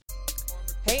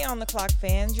Hey, On the Clock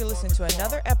fans, you're listening to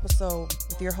another episode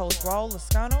with your hosts Raul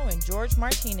Lascano and George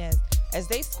Martinez as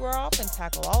they square off and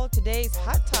tackle all of today's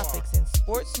hot topics in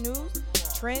sports news,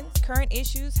 trends, current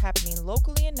issues happening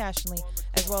locally and nationally,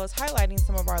 as well as highlighting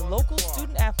some of our local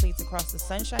student athletes across the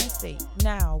Sunshine State.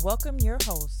 Now, welcome your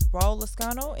hosts, Raul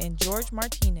Lascano and George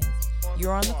Martinez.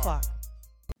 You're on the clock.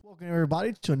 Welcome,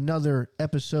 everybody, to another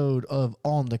episode of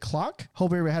On the Clock.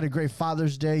 Hope everybody had a great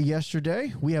Father's Day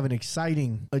yesterday. We have an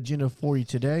exciting agenda for you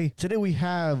today. Today we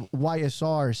have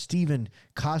YSR Stephen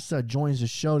Costa joins the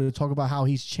show to talk about how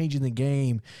he's changing the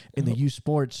game in the youth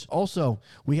sports. Also,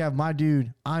 we have my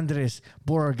dude, Andres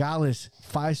Borregales,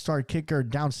 5-star kicker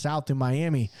down south in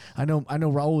Miami. I know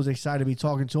Raul was excited to be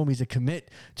talking to him. He's a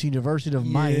commit to University of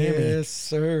Miami. Yes,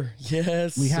 sir.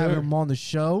 Yes, We have him on the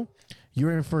show.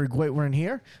 You're in for a great run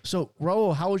here. So,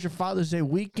 Raul, how was your Father's Day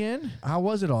weekend? How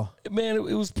was it all? Man, it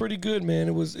was pretty good, man.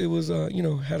 It was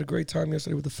had a great time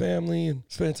yesterday with the family and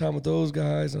spending time with those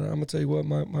guys. And I'm going to tell you what,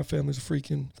 my family's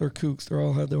they're kooks. They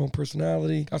all have their own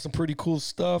personality. Got some pretty cool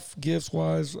stuff,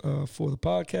 gifts-wise, for the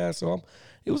podcast. So,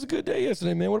 it was a good day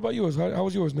yesterday, man. What about yours? How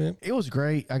was yours, man? It was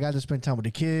great. I got to spend time with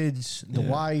the kids, the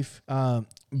wife,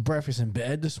 breakfast in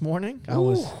bed this morning. I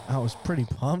was pretty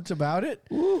pumped about it.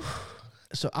 Ooh.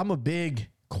 So I'm a big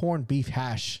corned beef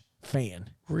hash fan.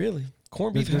 Really?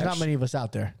 Corned beef hash? There's not many of us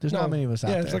out there.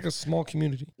 Yeah, it's like a small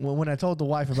community. When I told the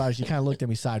wife about it, she kind of looked at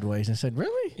me sideways and said,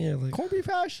 really? Yeah, like corned beef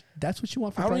hash? That's what you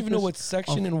want for breakfast? I don't even know what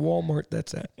section in Walmart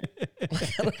that's at. Like,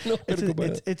 I don't know where to go by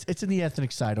that. It's in the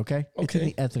ethnic side, okay? It's in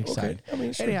the ethnic side. I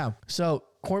mean, sure. Anyhow, so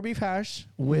corned beef hash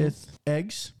with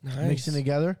eggs mixing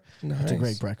together. Nice. It's a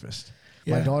great breakfast.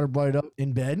 Yeah. My daughter brought it up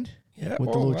in bed with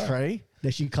the little tray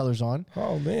that she colors on.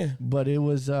 Oh, man. But it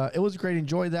was great.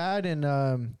 Enjoyed that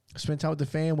and spent time with the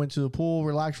fam, went to the pool,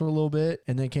 relaxed for a little bit,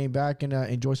 and then came back and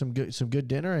enjoyed some good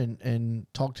dinner and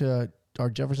talked to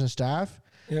our Jefferson staff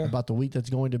about the week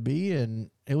that's going to be, and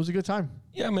it was a good time.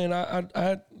 Yeah, man. I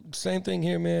had same thing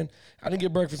here, man. I didn't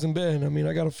get breakfast in bed. I mean,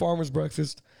 I got a farmer's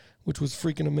breakfast, which was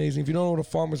freaking amazing. If you don't know what a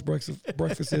farmer's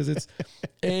breakfast is, it's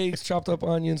eggs, chopped up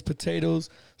onions,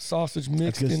 potatoes, sausage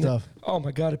mixed in stuff. Oh,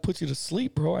 my God, it puts you to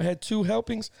sleep, bro. I had 2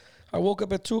 helpings. I woke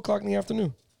up at 2 o'clock in the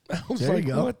afternoon. I was there like,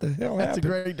 you go. what the hell happened? That's a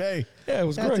great day. Yeah, it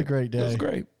was great. That's a great day. It was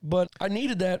great. But I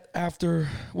needed that after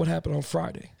what happened on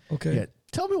Friday, okay? Yeah.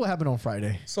 Tell me what happened on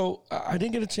Friday. So I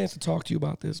didn't get a chance to talk to you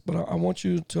about this, but I want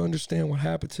you to understand what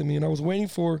happened to me. And I was waiting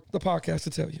for the podcast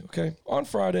to tell you, okay? On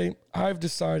Friday, I've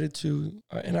decided to,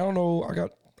 and I don't know,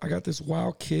 I got this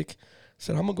wild kick.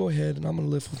 Said, I'm going to go ahead and I'm going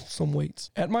to lift some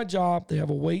weights. At my job, they have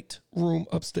a weight room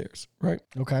upstairs, right?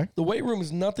 Okay. The weight room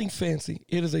is nothing fancy.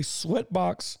 It is a sweat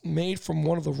box made from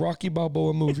one of the Rocky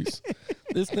Balboa movies.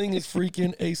 This thing is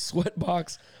freaking a sweat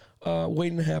box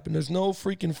waiting to happen. There's no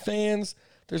freaking fans.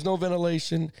 There's no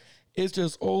ventilation. It's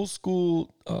just old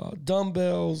school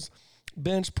dumbbells,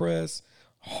 bench press,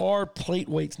 hard plate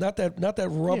weights, not that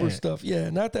rubber stuff. Yeah,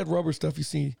 not that rubber stuff you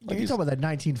see. Like you're talking about that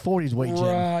 1940s weight gym.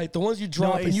 Right, the ones you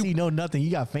drop. No AC, no nothing. You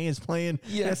got fans playing.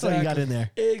 Yeah, that's all you got in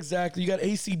there. Exactly. You got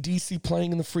AC/DC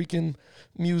playing in the freaking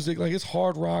music. Like, it's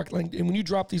hard rock. Like, and when you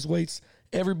drop these weights,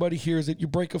 everybody hears it. You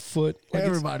break a foot. Like,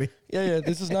 everybody. Yeah.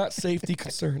 This is not safety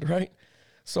concerned, right?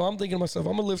 So I'm thinking to myself,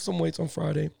 I'm going to lift some weights on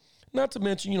Friday. Not to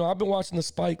mention, I've been watching the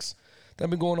spikes that have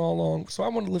been going all along. So I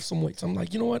want to lift some weights. I'm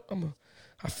like, you know what?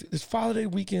 This Father's Day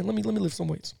weekend, let me lift some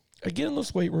weights. I get in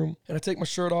this weight room and I take my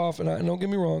shirt off, and don't get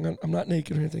me wrong, I'm not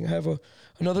naked or anything. I have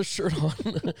another shirt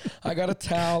on. I got a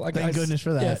towel. Thank goodness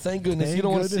for that. Yeah, thank goodness. You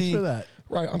don't want to see that.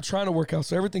 Right, I'm trying to work out,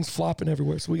 so everything's flopping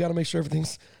everywhere. So we got to make sure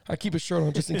I keep a shirt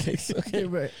on just in case.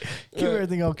 Okay, keep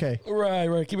everything okay.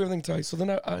 Right, keep everything tight. So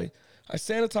then I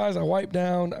sanitize, I wipe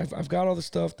down, I've got all the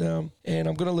stuff down, and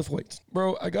I'm gonna lift weights,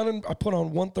 bro. I put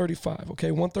on 135.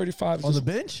 Okay, 135 is on the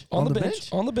bench. On the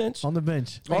bench. On the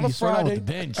bench. On a Friday. The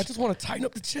bench. I just want to tighten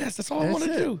up the chest. That's all I want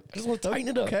to do. I just want to tighten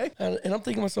it up. Okay. And I'm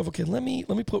thinking to myself, okay, let me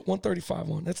put 135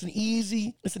 on. That's an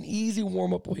easy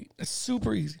warm up weight. That's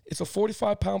super easy. It's a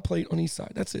 45-pound plate on each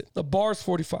side. That's it. The bar is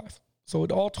 45, so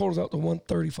it all totals out to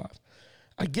 135.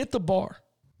 I get the bar.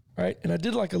 Right, and I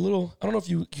did like a little, I don't know if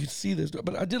you see this,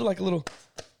 but I did like a little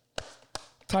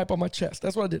type on my chest.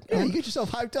 That's what I did. Yeah, you get yourself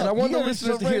hyped up. And I want the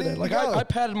listeners to hear that. Like, I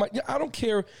patted I don't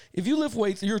care. If you lift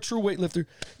weights, you're a true weightlifter,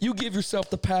 you give yourself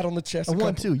the pat on the chest. A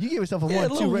 1-2. You give yourself a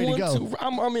 1-2 ready to go.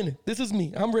 I'm in it. This is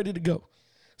me. I'm ready to go.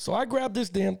 So I grab this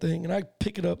damn thing, and I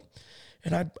pick it up,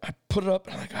 and I put it up,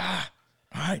 and I'm like, all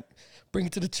right, bring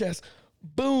it to the chest.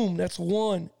 Boom, that's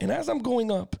 1. And as I'm going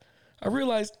up, I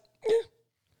realized,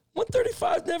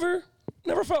 135 never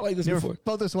felt like this before. Never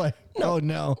felt this way. No, oh,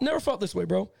 no. Never felt this way,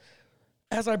 bro.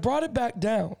 As I brought it back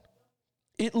down,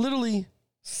 it literally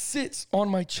sits on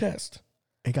my chest.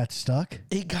 It got stuck?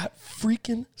 It got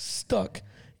freaking stuck.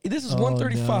 This is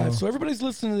 135, no. so everybody's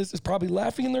listening to this is probably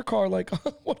laughing in their car like,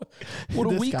 what a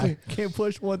This weakling. guy can't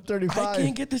push 135. I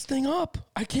can't get this thing up.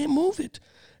 I can't move it.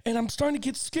 And I'm starting to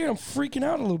get scared. I'm freaking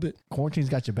out a little bit. Quarantine's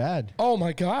got you bad. Oh,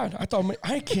 my God. I thought,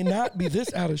 I cannot be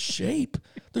this out of shape.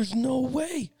 There's no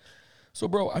way. So,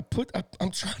 bro,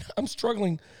 I'm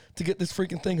struggling to get this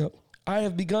freaking thing up. I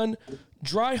have begun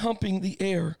dry humping the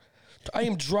air. I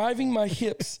am driving my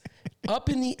hips up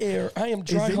in the air. I am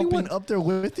dry humping. Is anyone up there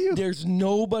with you? There's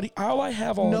nobody. All I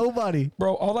have on. Nobody.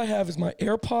 Bro, all I have is my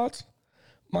AirPods,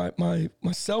 my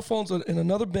cell phones and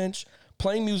another bench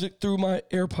playing music through my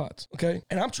AirPods, okay?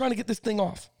 And I'm trying to get this thing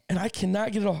off, and I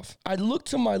cannot get it off. I look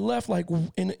to my left like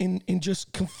in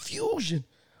just confusion.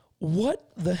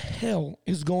 What the hell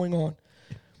is going on?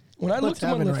 When I look to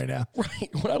my left, right now? Right,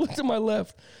 when I look to my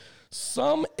left,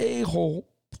 some a-hole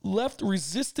left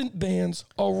resistant bands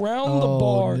around the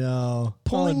bar,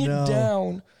 pulling it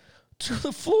down to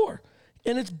the floor,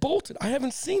 and it's bolted. I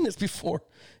haven't seen this before.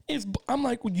 I'm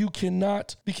like, well, you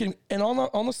cannot be kidding me. And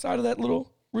on the side of that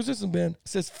little resistance band it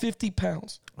says 50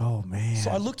 pounds. Oh man!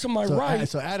 So I look to my right.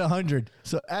 So add 100.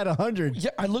 Yeah,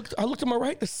 I looked to my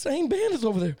right. The same band is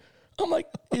over there. I'm like,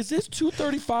 is this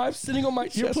 235 sitting on my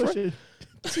chest? You're pushing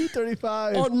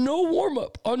 235 on no warm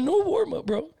up,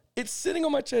 bro. It's sitting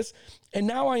on my chest, and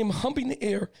now I am humping the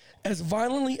air as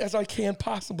violently as I can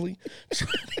possibly,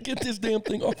 trying to get this damn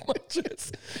thing off my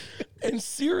chest. And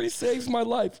Siri saves my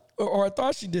life, or I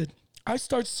thought she did. I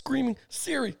start screaming,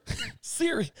 Siri,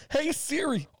 Siri, hey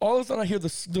Siri. All of a sudden I hear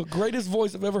the greatest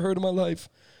voice I've ever heard in my life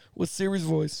was Siri's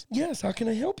voice. Yes, how can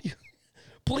I help you?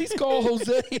 Please call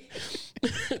Jose.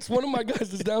 It's one of my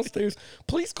guys that's downstairs.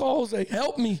 Please call Jose.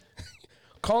 Help me.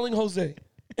 Calling Jose.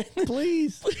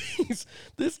 Please.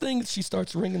 This thing, she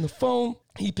starts ringing the phone.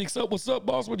 He picks up. What's up,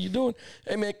 boss? What are you doing?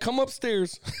 Hey, man, come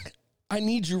upstairs. I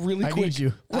need you really quick. I need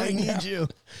you. Right now. You.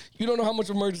 You don't know how much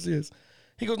emergency is.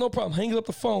 He goes, no problem. Hangs up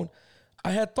the phone. I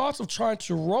had thoughts of trying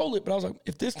to roll it, but I was like,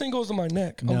 if this thing goes in my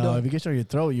neck, I'm done. If it gets on your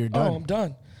throat, you're done. Oh, I'm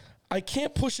done. I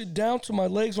can't push it down to my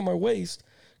legs or my waist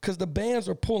because the bands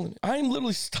are pulling. I am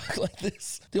literally stuck like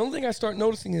this. The only thing I start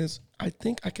noticing is I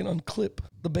think I can unclip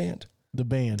the band. The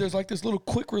band. There's like this little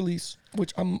quick release,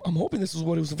 which I'm hoping this is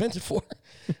what it was invented for.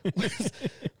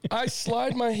 I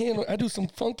slide my hand. I do some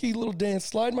funky little dance,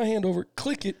 slide my hand over,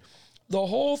 click it. The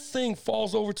whole thing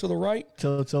falls over to the right.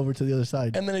 Tilts over to the other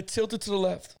side. And then it tilted to the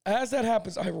left. As that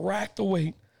happens, I rack the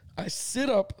weight. I sit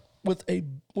up with the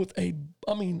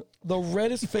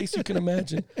reddest face you can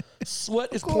imagine.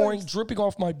 Sweat is pouring, dripping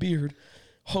off my beard.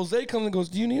 Jose comes and goes,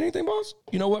 do you need anything, boss?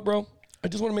 You know what, bro? I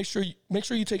just want to make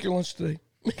sure you take your lunch today.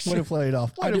 Way to play it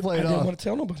off. I didn't want to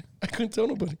tell nobody. I couldn't tell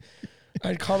nobody.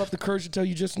 I called up the courage to tell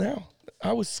you just now.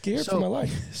 I was scared for my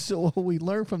life. So what we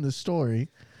learned from the story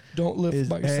don't live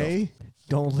by yourself. A,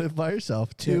 don't live by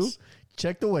yourself. 2, Yes.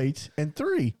 check the weights. And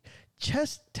 3,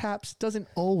 chest taps doesn't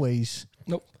always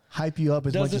hype you up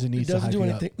as much as it needs to hype you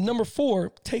up. Number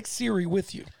 4, take Siri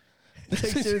with you.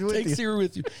 Take Siri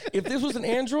with you. If this was an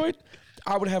Android,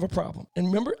 I would have a problem. And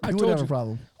remember, I told you. You would have a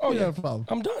problem. Oh, yeah. Have a problem.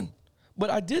 I'm done. But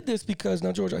I did this because,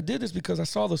 now, George, I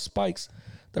saw the spikes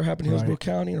that were happening in Hillsborough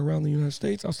County and around the United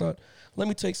States. I thought, let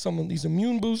me take some of these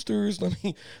immune boosters.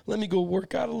 Let me go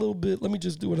work out a little bit. Let me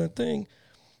just do that thing.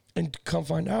 And come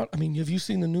find out. I mean, have you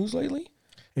seen the news lately?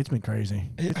 It's been crazy.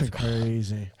 It's been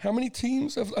crazy. How many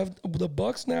teams have the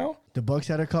Bucks now? The Bucks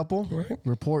had a couple. Right.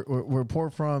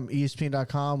 Report from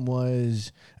ESPN.com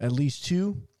was at least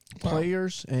 2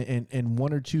 players and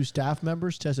 1 or 2 staff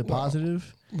members tested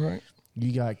positive. Right.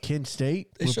 You got Kent State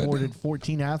reported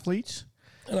 14 athletes.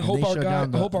 And I hope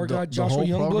our guy Joshua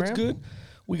Youngblood's good.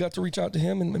 We got to reach out to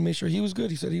him and make sure he was good.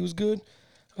 He said he was good,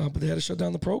 but they had to shut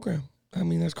down the program. I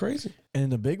mean, that's crazy.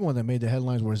 And the big one that made the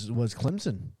headlines was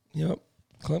Clemson. Yep.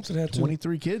 Clemson had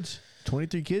 23 kids.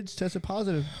 23 kids tested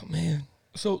positive. Oh, man.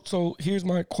 So here's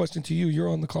my question to you. You're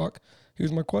on the clock.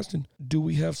 Here's my question. Do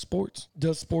we have sports?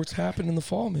 Does sports happen in the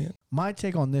fall, man? My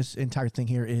take on this entire thing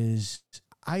here is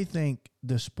I think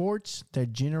the sports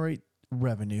that generate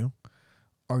revenue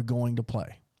are going to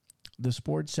play. The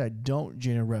sports that don't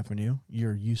generate revenue,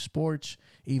 your youth sports,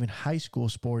 even high school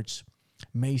sports,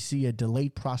 may see a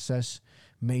delayed process,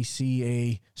 may see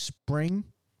a spring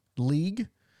league,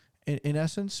 in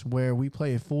essence, where we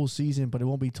play a full season, but it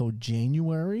won't be till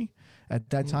January. At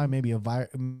that time, maybe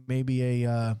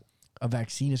a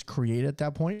vaccine is created at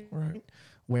that point, right,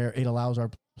 where it allows our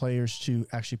players to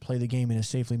actually play the game in a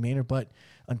safely manner. But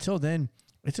until then,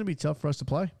 it's going to be tough for us to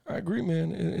play. I agree,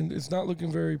 man, and it's not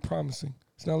looking very promising.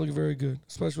 It's not looking very good,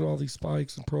 especially with all these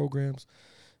spikes and programs.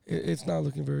 It's not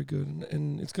looking very good,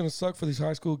 and it's going to suck for these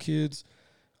high school kids.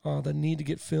 that need to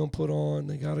get film put on.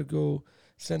 They got to go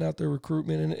send out their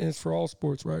recruitment, and it's for all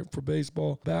sports, right? For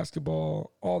baseball,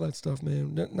 basketball, all that stuff,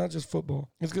 man. Not just football.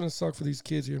 It's going to suck for these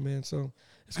kids here, man. So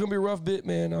it's going to be a rough bit,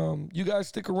 man. You guys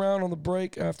stick around on the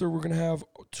break. After, we're going to have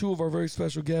two of our very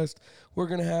special guests. We're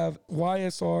going to have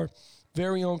YSR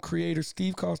very own creator,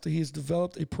 Steve Costa. He has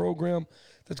developed a program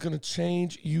that's going to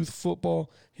change youth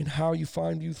football and how you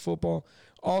find youth football.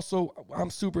 Also, I'm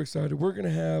super excited. We're going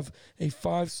to have a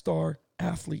five-star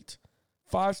athlete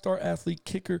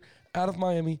kicker out of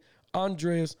Miami,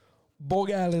 Andreas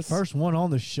Bogales. First one on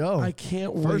the show. I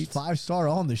can't wait. First 5-star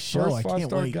on the show. First I can't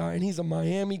five-star wait. guy, and he's a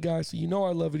Miami guy, so you know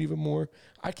I love it even more.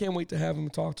 I can't wait to have him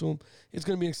and talk to him. It's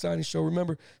going to be an exciting show.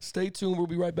 Remember, stay tuned. We'll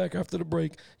be right back after the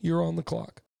break. You're on the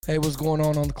clock. Hey, what's going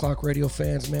on the clock, radio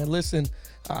fans, man? Listen,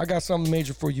 I got something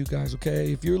major for you guys,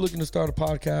 okay? If you're looking to start a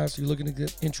podcast, you're looking to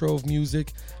get intro of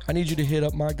music, I need you to hit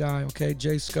up my guy, okay,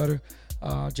 Jay Scudder.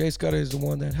 Jay Scudder is the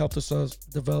one that helped us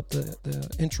develop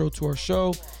the intro to our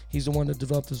show. He's the one that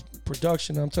developed this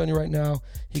production. I'm telling you right now,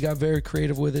 he got very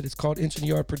creative with it. It's called Inch in the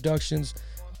Yard Productions.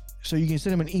 So you can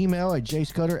send him an email at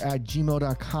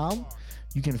jscudder@gmail.com.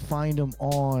 You can find him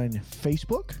on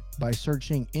Facebook by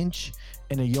searching Inch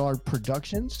in a Yard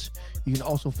Productions. You can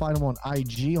also find him on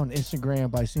IG, on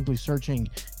Instagram, by simply searching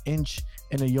Inch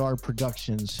in a Yard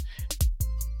Productions.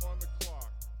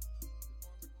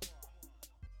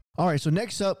 All right, so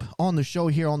next up on the show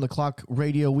here on the Clock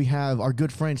Radio, we have our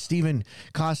good friend Steven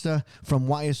Costa from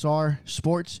YSR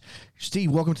Sports.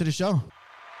 Steve, welcome to the show.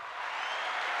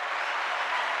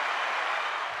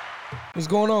 What's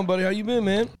going on, buddy? How you been,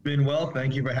 man? Been well.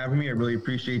 Thank you for having me. I really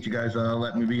appreciate you guys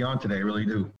letting me be on today. I really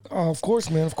do. Oh, of course,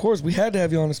 man. Of course. We had to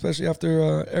have you on, especially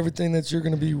after everything that you're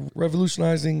going to be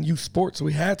revolutionizing youth sports. So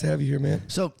we had to have you here, man.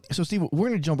 So Steve, we're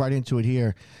going to jump right into it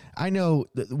here. I know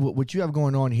that what you have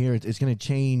going on here is going to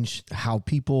change how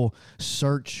people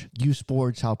search youth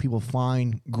sports, how people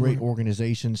find great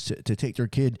organizations to take their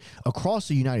kid across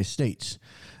the United States.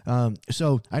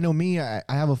 So I know me, I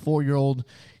have a 4-year-old.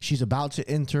 She's about to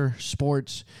enter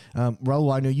sports.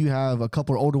 Raul, I know you have a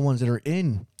couple of older ones that are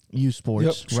in youth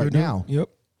sports right now. Yep.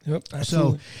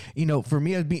 Absolutely. So, for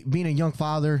me, as being a young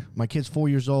father, my kid's 4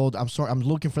 years old. I'm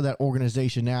looking for that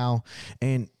organization now.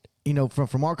 And,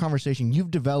 from our conversation,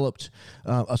 you've developed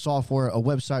a software, a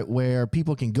website where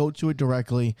people can go to it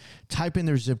directly, type in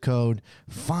their zip code,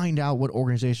 find out what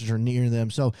organizations are near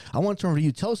them. So I want to turn over to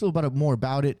you. Tell us a little bit more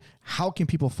about it. How can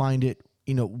people find it?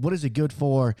 What is it good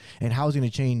for, and how is it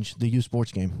going to change the youth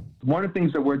sports game? One of the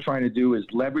things that we're trying to do is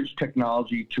leverage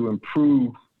technology to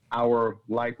improve our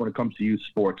life when it comes to youth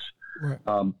sports. Right.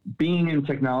 Being in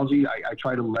technology, I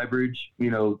try to leverage,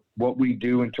 what we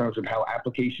do in terms of how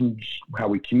applications, how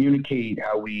we communicate,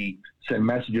 how we send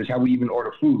messages, how we even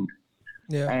order food.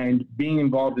 Yeah. And being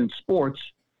involved in sports,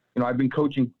 I've been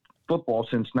coaching football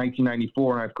since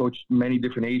 1994, and I've coached many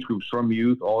different age groups from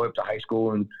youth all the way up to high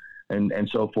school and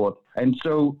so forth. And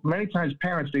so many times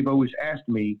parents, they've always asked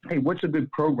me, hey, what's a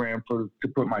good program to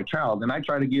put my child? And I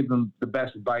try to give them the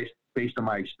best advice based on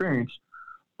my experience.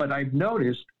 But I've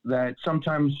noticed that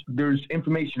sometimes there's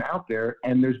information out there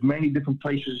and there's many different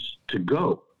places to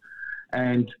go.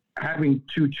 And having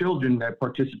 2 children that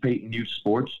participate in youth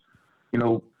sports,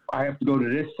 I have to go to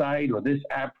this site or this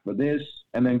app for this,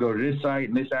 and then go to this site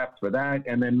and this app for that.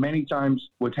 And then many times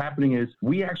what's happening is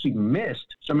we actually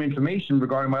missed some information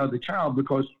regarding my other child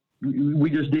because we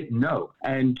just didn't know.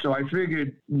 And so I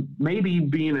figured maybe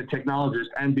being a technologist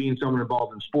and being someone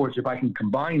involved in sports, if I can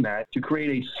combine that to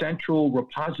create a central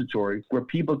repository where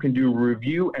people can do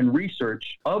review and research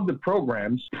of the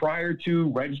programs prior to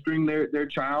registering their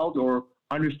child, or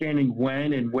understanding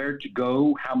when and where to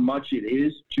go, how much it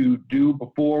is to do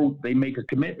before they make a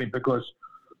commitment. Because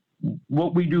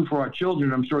what we do for our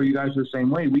children, I'm sure you guys are the same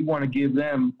way. We want to give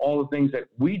them all the things that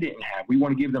we didn't have. We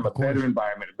want to give them a better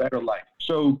environment, a better life.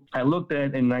 So I looked at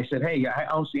it and I said, hey, I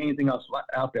don't see anything else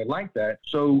out there like that.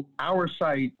 So our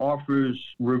site offers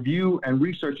review and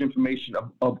research information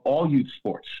of all youth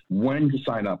sports, when to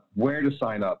sign up, where to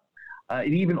sign up.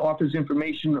 It even offers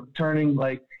information of turning,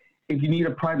 like, if you need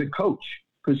a private coach,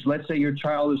 because let's say your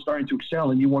child is starting to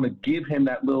excel and you want to give him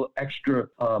that little extra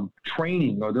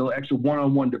training or the little extra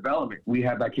one-on-one development, we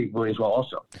have that capability as well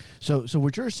also. So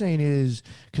what you're saying is,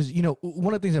 because,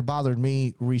 one of the things that bothered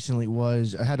me recently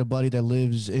was I had a buddy that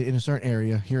lives in a certain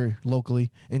area here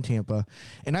locally in Tampa,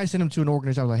 and I sent him to an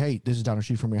organization. I was like, hey, this is down the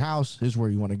street from your house. This is where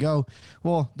you want to go.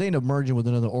 Well, they ended up merging with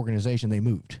another organization. They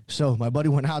moved. So my buddy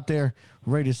went out there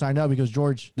ready to sign up because,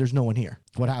 George, there's no one here.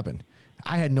 What happened?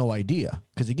 I had no idea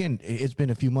because, again, it's been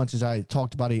a few months since I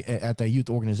talked about it at that youth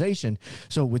organization.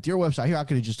 So with your website here, I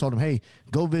could have just told them, hey,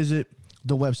 go visit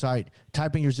the website,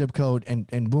 type in your zip code,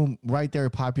 and boom, right there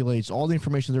it populates all the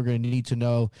information they're going to need to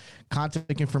know,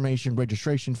 contact information,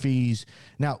 registration fees.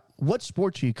 Now, what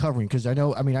sports are you covering? Because I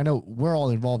know we're all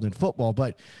involved in football,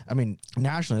 but I mean,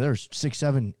 nationally, there's 6,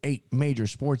 7, 8 major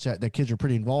sports that kids are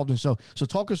pretty involved in. So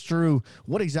talk us through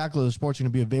what exactly the sports are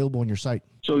going to be available on your site.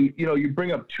 So, you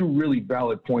bring up two really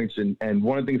valid points. And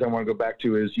one of the things I want to go back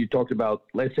to is you talked about,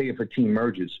 let's say if a team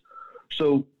merges.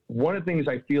 So one of the things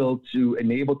I feel to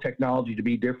enable technology to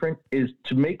be different is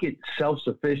to make it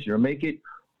self-sufficient, or make it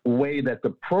a way that the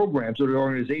programs or the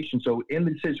organization, so in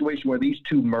the situation where these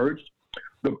two merged,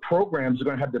 the programs are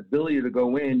going to have the ability to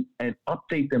go in and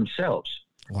update themselves.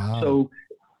 Wow. So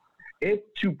if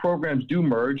two programs do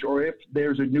merge, or if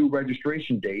there's a new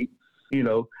registration date,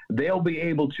 they'll be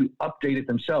able to update it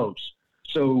themselves.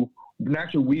 So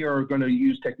naturally, we are going to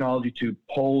use technology to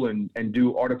poll and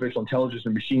do artificial intelligence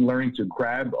and machine learning to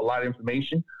grab a lot of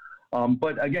information.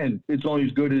 But again, it's only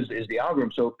as good as the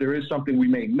algorithm. So if there is something we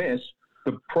may miss,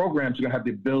 the programs are going to have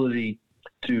the ability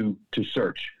to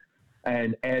search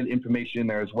and add information in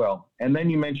there as well. And then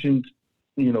you mentioned,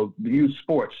 youth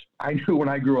sports. I knew when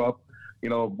I grew up,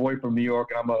 a boy from New York,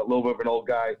 and I'm a little bit of an old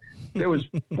guy, there was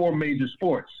 4 major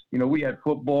sports. We had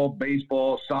football,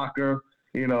 baseball, soccer,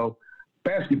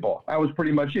 basketball. That was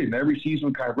pretty much it. And every season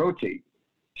would kind of rotate.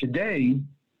 Today,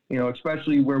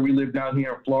 especially where we live down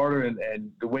here in Florida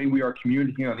and the way we are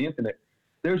communicating on the internet,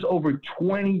 there's over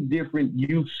 20 different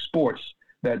youth sports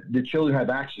that the children have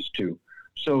access to.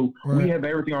 So we have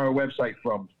everything on our website,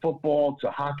 from football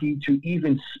to hockey to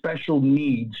even special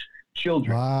needs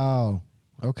children. Wow.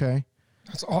 Okay.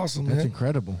 That's awesome, man. That's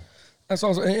incredible. That's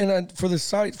awesome. And for the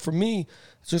site, for me,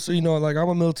 just so you know, like,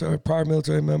 I'm a prior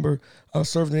military member. I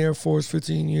served in the Air Force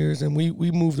 15 years, and we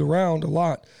moved around a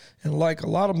lot. And like a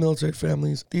lot of military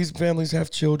families, these families have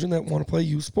children that want to play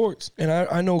youth sports. And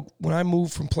I know when I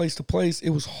moved from place to place, it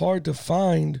was hard to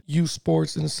find youth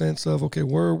sports in the sense of, okay,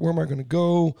 where am I going to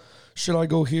go? Should I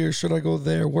go here? Should I go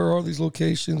there? Where are these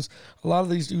locations? A lot of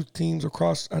these youth teams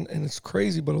across, and it's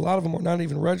crazy, but a lot of them are not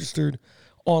even registered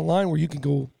online where you can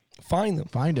go find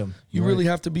them. You really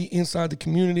have to be inside the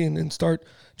community and start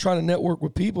trying to network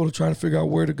with people to try to figure out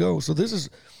where to go. So this is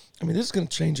going to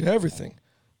change everything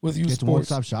with youth sports.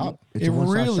 It's a one-stop shop. It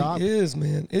really is,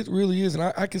 man. It really is.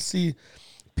 And I can see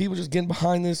people just getting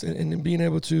behind this and being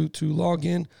able to log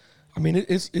in. I mean,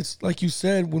 it's like you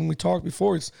said when we talked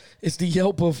before, it's the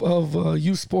Yelp of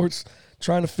youth sports,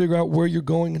 trying to figure out where you're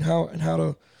going and how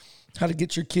to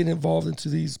get your kid involved into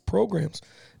these programs.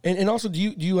 And also, do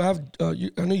you have? I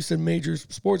know you said major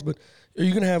sports, but are you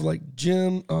going to have like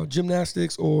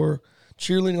gymnastics or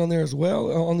cheerleading on there as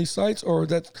well on these sites, or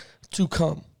that's to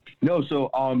come? No,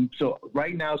 so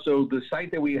right now, so the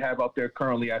site that we have up there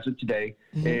currently, as of today,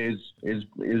 is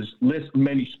list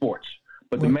many sports.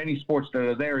 But the many sports that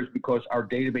are there is because our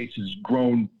database has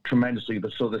grown tremendously.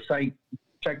 So the site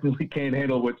technically can't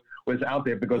handle what's out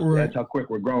there because that's how quick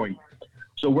we're growing.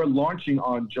 So we're launching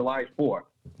on July 4th.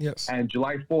 Yes. And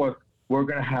July 4th, we're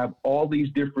going to have all these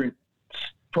different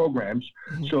programs.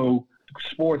 So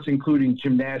sports including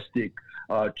gymnastic,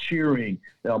 cheering,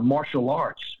 martial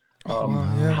arts,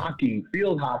 hockey,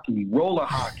 field hockey, roller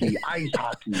hockey, ice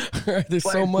hockey,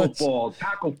 there's so much. Football,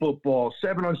 tackle football,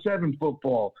 7-on-7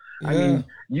 football. Yeah. I mean,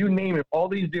 you name it, all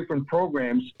these different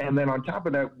programs. And then on top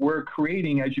of that, we're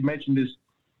creating, as you mentioned, this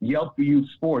Yelp for Youth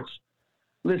Sports.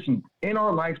 Listen, in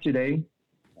our life today,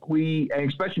 and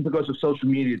especially because of social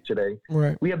media today,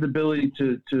 we have the ability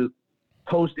to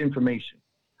post information.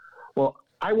 Well,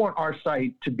 I want our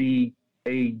site to be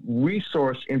a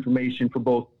resource information for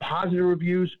both positive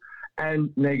reviews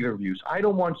and negative reviews. I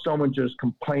don't want someone just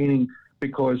complaining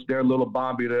because their little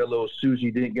Bobby, their little Susie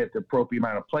didn't get the appropriate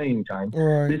amount of playing time.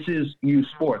 This is youth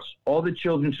sports. All the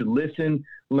children should listen,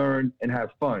 learn, and have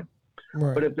fun.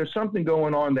 But if there's something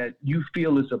going on that you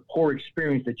feel is a poor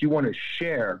experience that you want to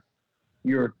share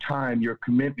your time, your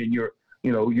commitment,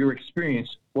 your experience,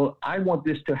 well, I want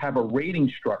this to have a rating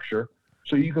structure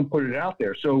so you can put it out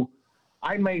there. So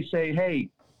I may say, hey,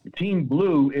 Team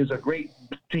Blue is a great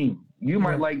team. You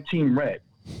might like Team Red.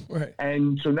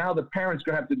 And so now the parents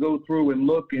going to have to go through and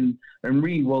look and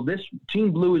read, well, this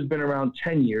Team Blue has been around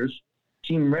 10 years.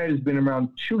 Team Red has been around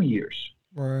 2 years.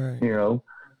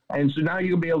 And so now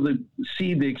you're going to be able to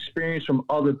see the experience from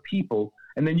other people,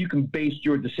 and then you can base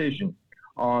your decision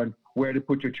on where to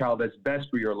put your child that's best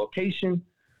for your location,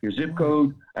 your zip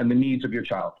code, and the needs of your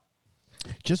child.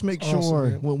 Just make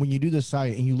sure when you do the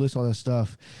site and you list all that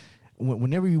stuff,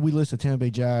 whenever we list the Tampa Bay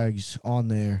Jags on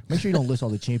there, make sure you don't list all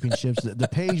the championships. The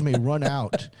page may run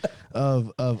out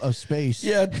of space.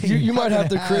 Yeah, you might have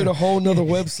to create a whole nother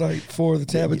website for the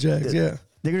Tampa Jags. Yeah.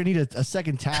 they're going to need a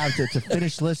second tab to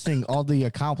finish listing all the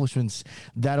accomplishments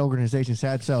that organization's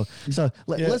had. So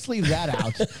let's leave that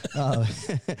out.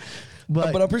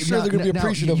 But I'm pretty sure they're going to be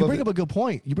appreciative you of bring it. up a good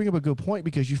point. You bring up a good point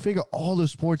because you figure all the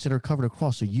sports that are covered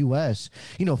across the U.S.,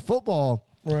 football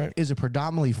is a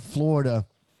predominantly Florida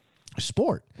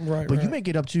sport. But you may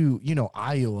get up to,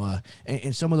 Iowa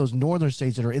and some of those northern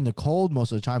states that are in the cold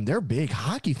most of the time. They're big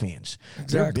hockey fans.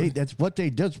 Exactly. They're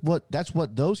big. That's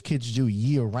what those kids do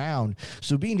year round.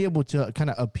 So being able to kind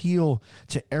of appeal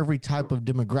to every type of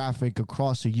demographic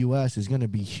across the U.S. is going to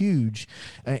be huge.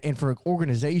 And for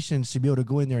organizations to be able to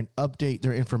go in there and update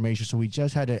their information. So we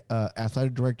just had an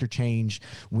athletic director change.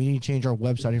 We need to change our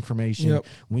website information. Yep.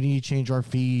 We need to change our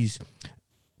fees.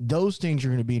 Those things are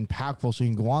going to be impactful, so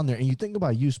you can go on there. And you think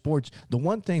about youth sports, the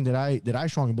one thing that I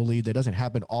strongly believe that doesn't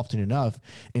happen often enough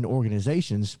in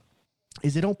organizations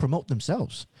is they don't promote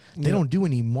themselves. They don't do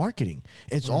any marketing.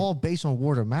 It's all based on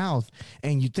word of mouth.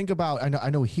 And you think about,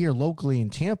 I know here locally in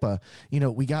Tampa,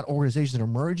 we got organizations that are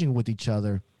merging with each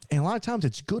other. And a lot of times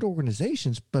it's good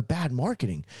organizations, but bad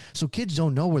marketing. So kids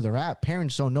don't know where they're at.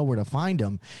 Parents don't know where to find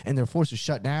them. And they're forced to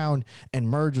shut down and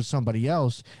merge with somebody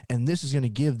else. And this is going to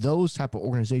give those type of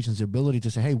organizations the ability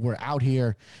to say, hey, we're out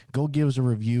here. Go give us a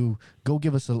review. Go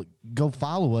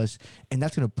follow us. And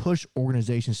that's going to push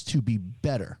organizations to be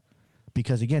better.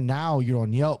 Because, again, now you're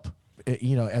on Yelp.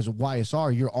 As a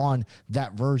YSR, you're on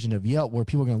that version of Yelp where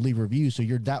people are going to leave reviews. So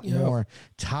you're that more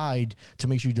tied to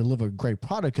make sure you deliver a great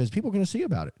product because people are going to see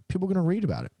about it. People are going to read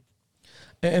about it.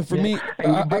 And for me,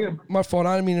 my fault.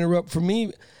 I didn't mean to interrupt. For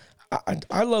me,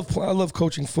 I love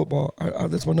coaching football.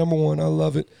 That's my number one. I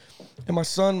love it. And my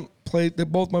son played.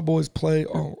 Both my boys play.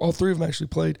 All three of them actually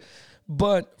played.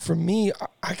 But for me,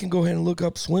 I can go ahead and look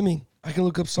up swimming. I can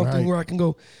look up something where I can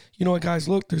go, you know what, guys,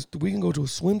 look, we can go to a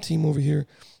swim team over here.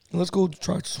 And let's go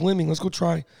try swimming. Let's go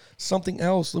try something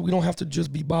else. We don't have to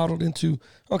just be bottled into,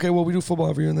 okay, well, we do football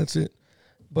every year and that's it.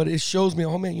 But it shows me,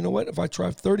 oh, man, you know what? If I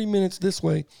try 30 minutes this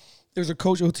way, there's a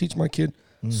coach who will teach my kid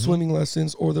swimming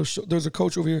lessons, or there's a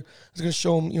coach over here that's going to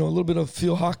show him, a little bit of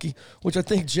field hockey, which I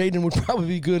think Jaden would probably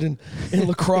be good in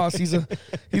lacrosse. He's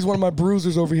one of my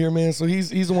bruisers over here, man. So he's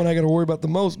the one I got to worry about the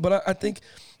most. But I think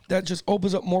that just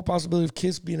opens up more possibility of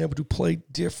kids being able to play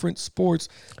different sports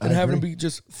than having to be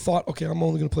just thought, okay, I'm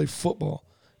only going to play football.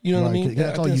 You know what I mean?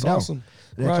 That's all you know. Awesome.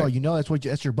 That's all you know.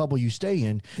 That's your bubble you stay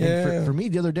in. Yeah. And for me,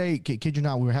 the other day, kid you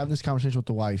not, we were having this conversation with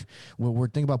the wife. We're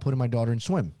thinking about putting my daughter in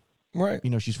swim. Right.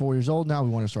 She's 4 years old now. We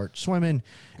want to start swimming.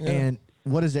 Yeah. And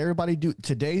what does everybody do?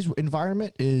 Today's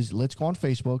environment is let's go on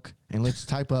Facebook and let's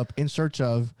type up in search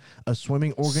of a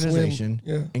swimming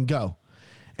organization and go.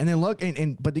 And then look,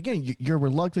 but again, you're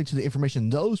reluctant to the information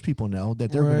those people know that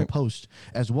they're going to post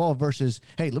as well versus,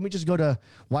 hey, let me just go to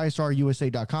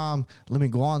ysrusa.com. Let me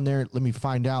go on there. Let me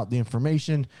find out the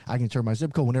information. I can turn my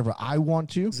zip code whenever I want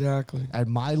to. Exactly. At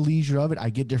my leisure of it, I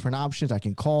get different options. I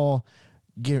can call,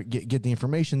 get the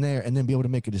information there, and then be able to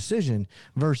make a decision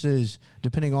versus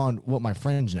depending on what my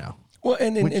friends know. Well,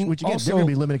 and which again, also, they're going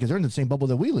to be limited because they're in the same bubble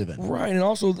that we live in. Right, and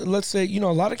also, let's say, a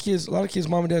lot of kids, mom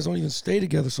and dad don't even stay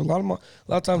together. So a lot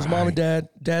of times, mom and dad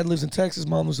lives in Texas,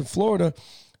 mom lives in Florida.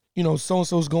 So and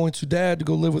so is going to dad to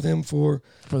go live with him for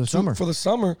the summer. For the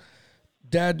summer,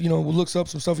 dad, looks up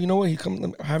some stuff. You know what? I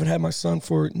haven't had my son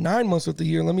for 9 months of the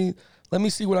year. Let me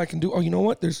see what I can do. Oh, you know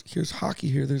what? Here's hockey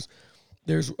here. There's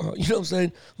you know what I'm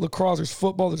saying? Lacrosse. There's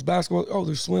football. There's basketball. Oh,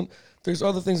 there's swim. There's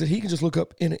other things that he can just look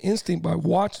up in an instinct by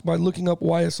looking up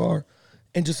YSR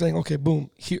and just saying, okay, boom,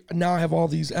 here now I have all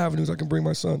these avenues I can bring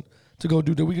my son to go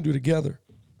do that we can do together.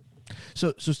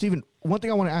 So Stephen, one thing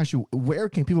I want to ask you, where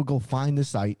can people go find this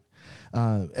site?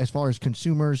 As far as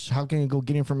consumers, how can you go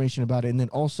get information about it? And then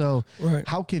also,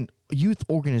 how can youth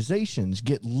organizations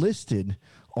get listed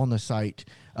on the site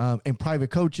and private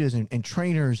coaches and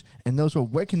trainers and those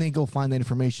where can they go find that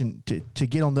information to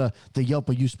get on the Yelp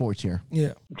of youth sports here?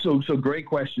 Yeah. So great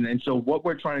question. And so what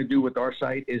we're trying to do with our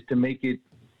site is to make it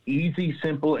easy,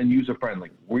 simple, and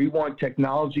user-friendly. We want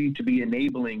technology to be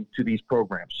enabling to these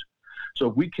programs. So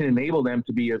if we can enable them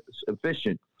to be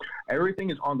efficient, everything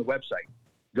is on the website,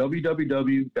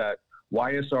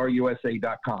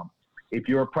 www.ysrusa.com. If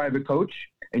you're a private coach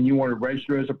and you want to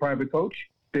register as a private coach,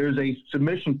 there's a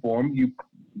submission form. You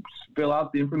fill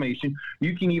out the information.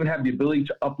 You can even have the ability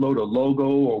to upload a logo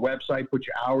or website, put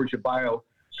your hours, your bio,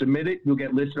 submit it. You'll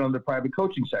get listed on the private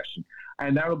coaching section.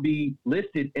 And that'll be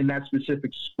listed in that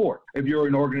specific sport. If you're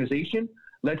an organization,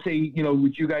 let's say,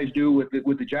 what you guys do with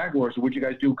the Jaguars or what you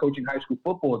guys do coaching high school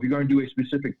football, if you're going to do a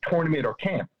specific tournament or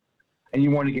camp and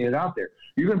you want to get it out there,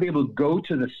 you're going to be able to go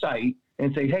to the site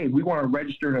and say, hey, we want to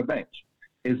register an event.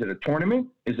 Is it a tournament?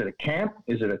 Is it a camp?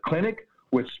 Is it a clinic?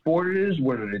 what sport it is,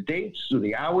 what are the dates, or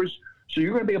the hours. So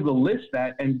you're going to be able to list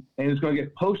that, and it's going to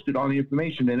get posted on the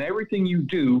information. And everything you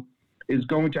do is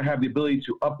going to have the ability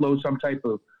to upload some type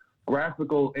of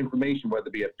graphical information, whether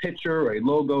it be a picture or a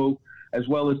logo, as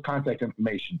well as contact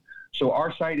information. So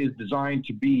our site is designed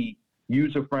to be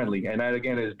user-friendly, and that,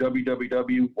 again, is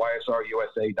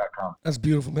www.ysrusa.com. That's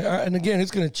beautiful, man. And again,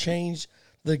 it's going to change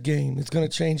the game. It's going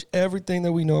to change everything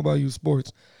that we know about youth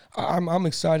sports. I'm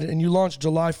excited. And you launched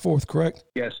July 4th, correct?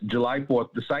 Yes, July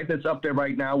 4th. The site that's up there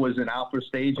right now was in alpha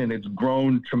stage, and it's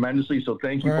grown tremendously. So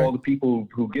thank you for all the people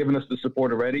who've given us the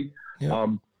support already. Yeah.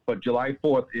 But July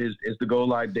 4th is the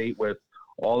go-live date with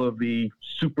all of the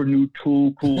super new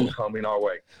tools coming our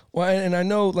way. Well, and I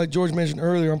know, like George mentioned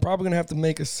earlier, I'm probably going to have to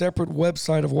make a separate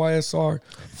website of YSR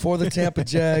for the Tampa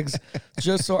Jags,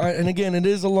 just so. And again, it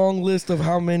is a long list of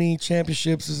how many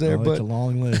championships is there, but it's a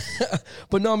long list.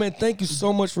 But no, man, thank you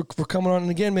so much for coming on. And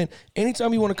again, man,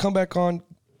 anytime you want to come back on,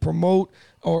 promote,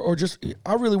 or just,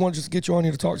 I really want to just get you on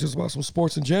here to talk to us about some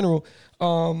sports in general.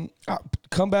 Come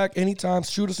back anytime,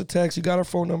 shoot us a text. You got our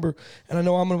phone number, and I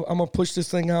know I'm gonna push this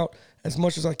thing out as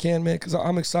much as I can, man, because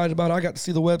I'm excited about it. I got to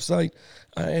see the website,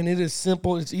 and it is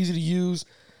simple. It's easy to use.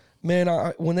 Man,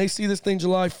 when they see this thing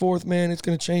July 4th, man, it's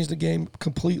going to change the game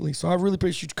completely. So I really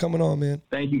appreciate you coming on, man.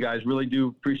 Thank you, guys. Really do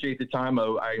appreciate the time.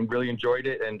 I really enjoyed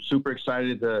it, and super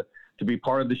excited to be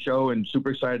part of the show, and super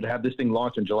excited to have this thing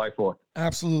launched on July 4th.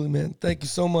 Absolutely, man. Thank you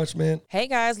so much, man. Hey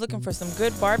guys, looking for some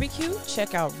good barbecue?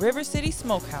 Check out River City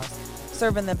Smokehouse,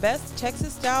 serving the best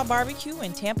Texas-style barbecue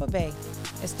in Tampa Bay.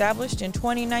 Established in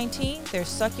 2019, their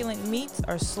succulent meats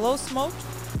are slow smoked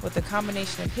with a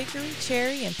combination of hickory,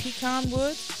 cherry, and pecan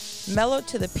woods, mellowed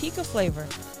to the peak of flavor.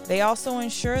 They also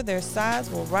ensure their sides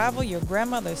will rival your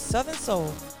grandmother's Southern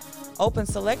soul. Open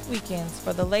select weekends.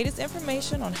 For the latest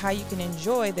information on how you can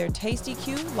enjoy their tasty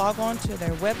queue, log on to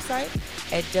their website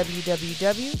at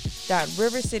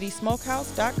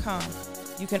www.rivercitysmokehouse.com.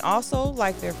 You can also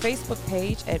like their Facebook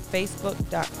page at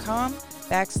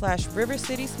facebook.com/River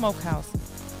City Smokehouse.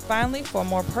 Finally, for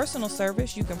more personal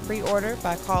service, you can pre-order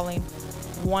by calling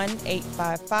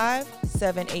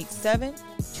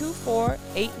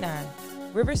 1-855-787-2489.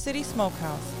 River City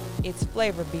Smokehouse. It's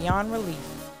flavor beyond relief.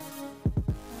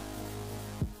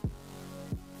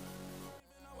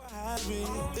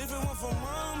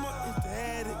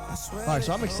 All right,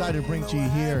 so I'm excited to bring to you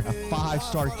here a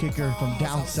 5-star kicker from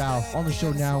down south. On the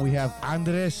show now, we have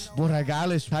Andres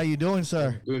Borregales. How you doing,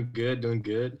 sir? Doing good.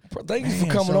 Thank you for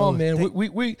coming on, man.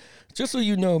 We just so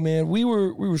you know, man, we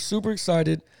were super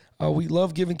excited. We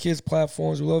love giving kids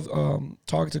platforms. We love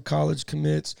talking to college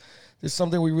commits. It's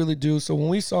something we really do. So when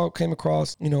we came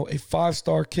across, a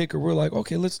 5-star kicker, we're like,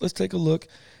 okay, let's take a look.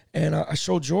 And I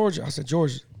showed George. I said,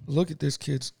 George, look at this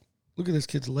kid's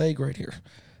leg right here.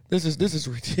 This is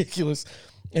ridiculous.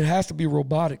 It has to be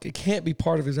robotic. It can't be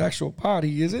part of his actual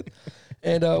body, is it?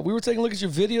 And we were taking a look at your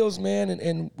videos, man,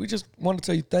 and we just wanted to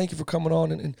tell you thank you for coming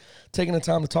on and taking the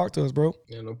time to talk to us, bro.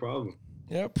 Yeah, no problem.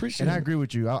 Yeah, appreciate it. And I agree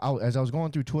with you. As I was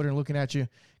going through Twitter and looking at you,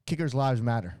 kickers' lives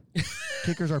matter.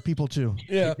 Kickers are people too.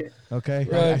 Yeah. Okay?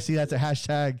 Right. I see that's a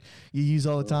hashtag you use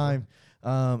all the time.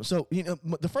 So,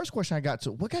 the first question I got,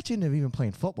 so what got you into even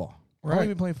playing football? Right. How have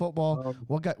you been playing football?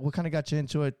 What kind of got you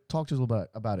into it? Talk to us a little bit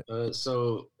about it.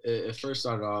 So it first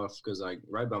started off because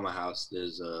right by my house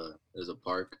there's a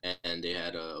park, and they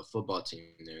had a football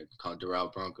team there called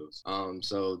Doral Broncos.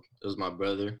 So it was my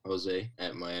brother Jose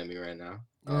at Miami right now.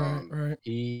 Right.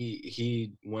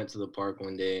 He went to the park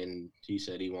one day and he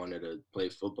said he wanted to play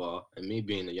football, and me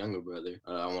being the younger brother,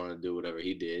 I wanted to do whatever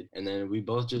he did, and then we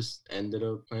both just ended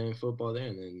up playing football there.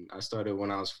 And then I started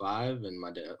when I was 5, and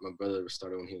my brother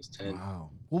started when he was 10. Wow.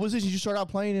 What was it? Did you start out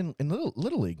playing in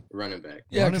little league? Running back.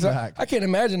 Yeah, because I can't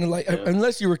imagine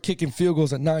unless you were kicking field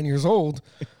goals at 9 years old.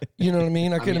 You know what I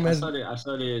mean? I can't imagine. I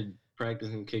started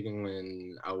practicing kicking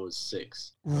when I was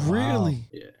 6. Really? Wow.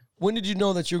 Yeah. When did you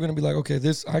know that you were going to be like, okay,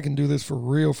 I can do this for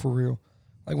real?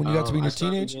 Like when you got to be in your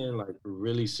teenage? I started getting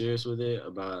really serious with it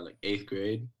about 8th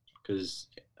grade, because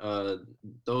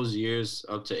those years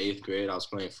up to 8th grade, I was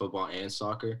playing football and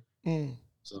soccer. Mm.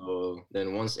 So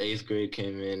then once 8th grade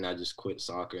came in, I just quit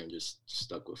soccer and just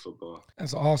stuck with football.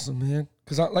 That's awesome, man.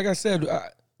 Because like I said,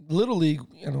 Little League,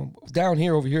 down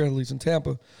here, over here, at least in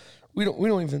Tampa, we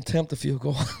don't even attempt the field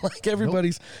goal.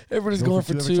 Everybody's going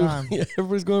for 2. Yeah,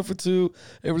 everybody's going for 2.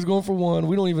 Everybody's going for 1.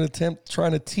 We don't even attempt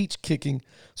trying to teach kicking.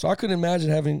 So I couldn't imagine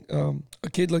having a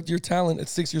kid like your talent at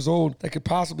 6 years old that could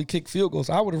possibly kick field goals.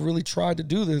 I would have really tried to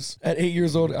do this at 8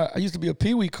 years old. I used to be a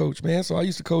peewee coach, man. So I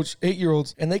used to coach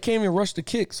 8-year-olds, and they came and rushed to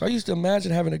kick. So I used to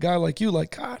imagine having a guy like you,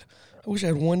 God, I wish I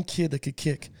had one kid that could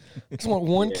kick. I just want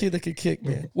one kid that could kick,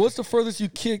 man. What's the furthest you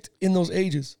kicked in those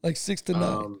ages, like 6 to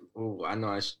 9? I know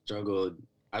I struggled.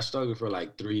 I struggled for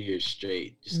like 3 years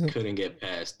straight. Just couldn't get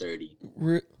past 30.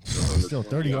 Still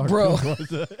 30 yards. Bro. As a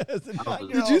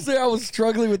 9-year-old. Did you say I was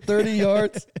struggling with 30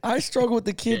 yards? I struggled with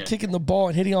the kid kicking the ball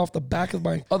and hitting off the back of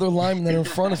my other lineman that are in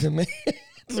front of him, man.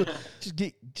 Just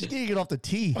getting it off the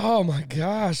tee. Oh my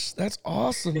gosh, that's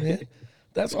awesome, man.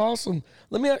 That's awesome.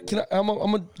 I'm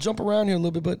gonna jump around here a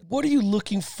little bit, but what are you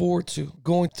looking forward to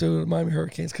going to the Miami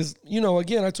Hurricanes? Because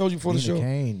again, I told you before the show,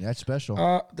 Kane, that's special.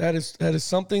 that is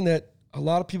something that a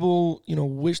lot of people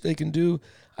wish they can do.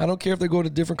 I don't care if they go to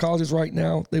different colleges right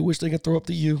now. They wish they could throw up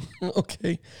to you.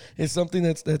 Okay, it's something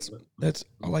that's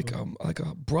like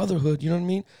a brotherhood. You know what I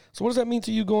mean? So what does that mean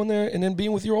to you going there and then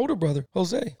being with your older brother,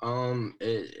 Jose?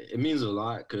 It means a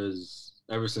lot because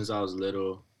ever since I was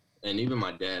little, and even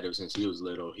my dad, ever since he was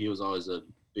little, he was always a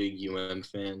big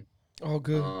fan. Oh,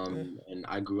 good. And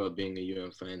I grew up being a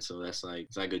fan, so it's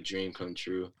like a dream come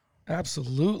true.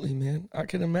 Absolutely, man. I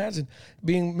can imagine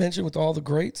being mentioned with all the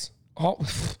greats, all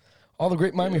the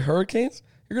great Miami Hurricanes.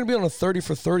 You're gonna be on a 30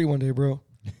 for 30 one day, bro.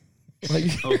 Like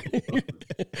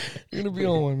you're gonna be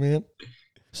on one, man.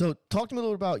 So talk to me a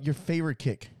little about your favorite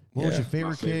kick. What was your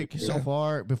favorite kick so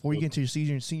far before you get into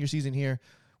your senior season here?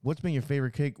 What's been your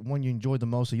favorite kick, one you enjoyed the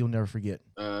most that you'll never forget?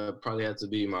 Probably had to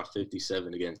be my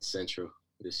 57 against Central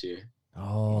this year.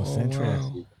 Oh,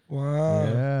 Central. Wow.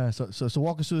 Yeah. So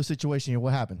walk us through the situation here.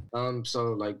 What happened?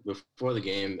 So like before the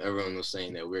game, everyone was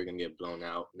saying that we were gonna get blown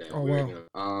out. That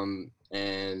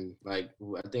and like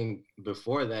I think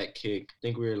before that kick, I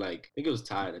think it was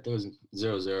tied. I think it was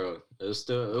 0-0.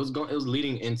 It was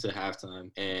leading into halftime,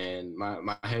 and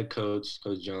my head coach,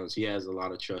 Coach Jones, he has a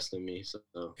lot of trust in me. So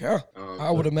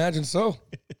I would imagine so.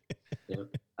 Yeah,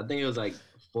 I think it was like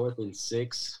 4th and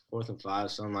 6, 4th and 5,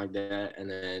 something like that,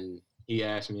 and then he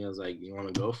asked me, I was like, you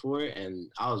want to go for it? And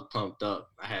I was pumped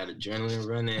up. I had adrenaline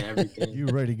running, everything. You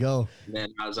were ready to go. And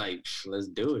then I was like, let's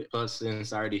do it. Plus,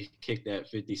 since I already kicked that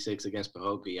 56 against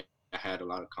Pahokee, I had a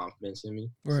lot of confidence in me.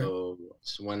 Right. So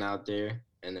just went out there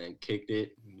and then kicked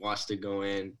it, watched it go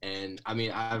in. And, I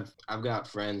mean, I've got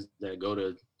friends that go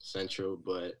to Central,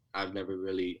 but I've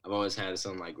always had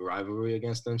some, like, rivalry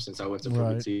against them since I went to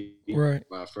Booker T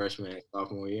my freshman and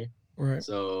sophomore year. Right.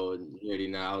 So already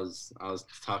now I was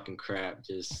talking crap,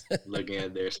 just looking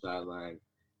at their sideline,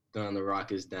 throwing the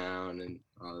Rockets down and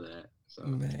all that. So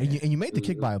and you made the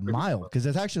kick by a mile because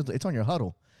it's on your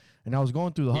huddle, and I was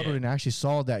going through the huddle and I actually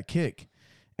saw that kick,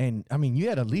 and I mean you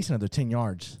had at least another 10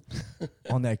 yards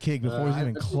on that kick before it was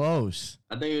even close.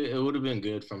 I think it would have been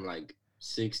good from like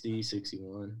 60,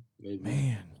 61, maybe.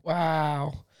 Man,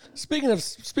 wow. Speaking of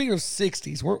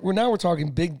 60s, we're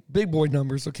talking big boy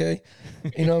numbers, okay?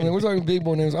 We're talking big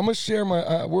boy numbers. I'm gonna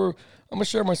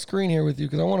share my screen here with you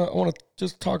because I want to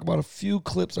just talk about a few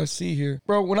clips I see here,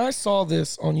 bro. When I saw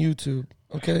this on YouTube,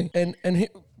 okay, and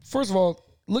first of all,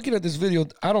 looking at this video,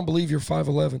 I don't believe you're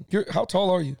 5'11". How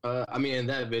tall are you? I mean, in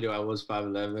that video, I was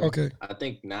 5'11". Okay. I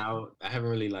think now I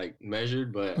haven't really like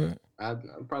measured, but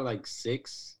I'm probably like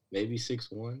 6. Maybe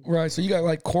 6'1". Right, so you got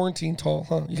like quarantine tall,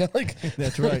 huh? You got like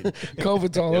that's right,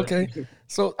 COVID tall. Okay,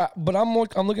 so but I'm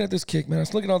looking at this kick, man. I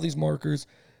was looking at all these markers.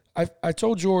 I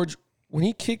told George when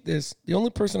he kicked this, the only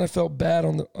person I felt bad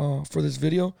on the for this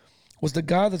video was the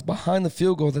guy that's behind the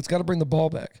field goal that's got to bring the ball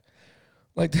back,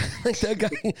 like that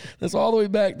guy that's all the way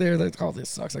back there. Like, oh, this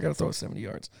sucks. I got to throw it 70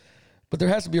 yards, but there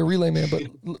has to be a relay man. But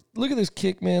look at this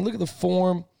kick, man. Look at the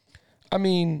form. I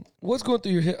mean, what's going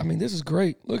through your head? I mean, this is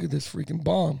great. Look at this freaking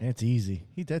bomb. That's easy.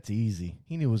 That's easy.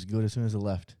 He knew it was good as soon as it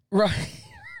left. Right.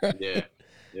 Yeah.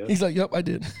 Yep. He's like, yep, I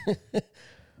did.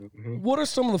 What are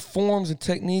some of the forms and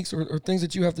techniques or things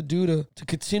that you have to do to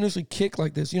continuously kick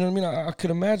like this? You know what I mean? I could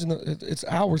imagine that it's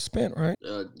hours spent, right?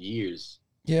 Years.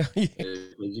 Yeah.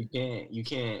 You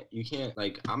can't,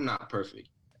 like, I'm not perfect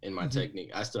in my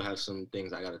technique. I still have some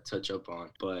things I got to touch up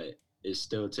on, but it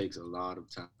still takes a lot of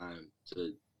time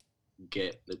to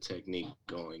get the technique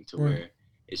going to where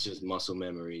it's just muscle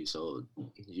memory. So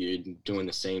you're doing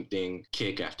the same thing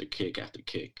kick after kick after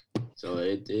kick. So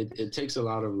it takes a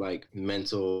lot of like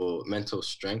mental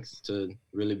strength to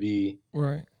really be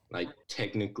like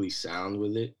technically sound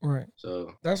with it. Right.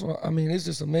 So that's what I mean. It's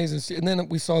just amazing. And then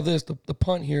we saw this the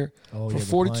punt here for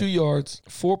 42 yards,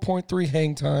 4.3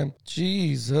 hang time.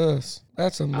 Jesus,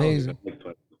 that's amazing.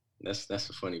 That's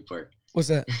the funny part. What's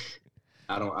that?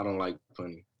 I don't like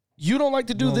punting. You don't like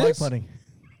to do this? Like punting.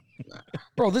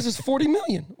 Bro, this is $40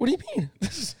 million. What do you mean?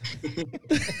 This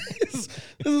is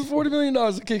 $40 million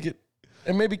to kick it.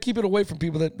 And maybe keep it away from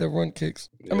people that run kicks.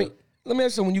 Yeah. I mean, let me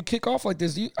ask you, when you kick off like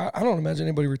this, I don't imagine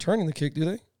anybody returning the kick, do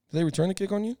they? Do they return the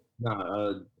kick on you?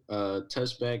 Nah,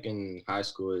 touchback in high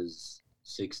school is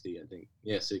 60, I think.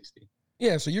 Yeah, 60.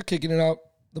 Yeah, so you're kicking it out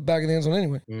the back of the end zone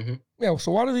anyway. Mm-hmm. Yeah,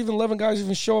 so why did even 11 guys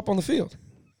even show up on the field?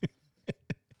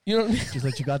 You know what I mean? Just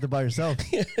let you got there by yourself.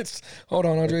 Yeah, hold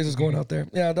on, Andres is going out there.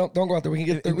 Yeah, don't go out there. We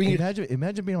can get.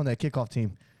 Imagine being on that kickoff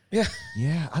team. Yeah.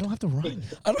 Yeah, I don't have to run.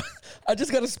 I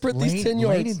just got to sprint these 10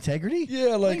 yards. Lane integrity?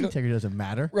 Yeah, like lane integrity doesn't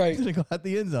matter. Right. He's going to go out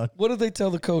the end zone. What did they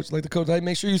tell the coach? Like the coach, hey,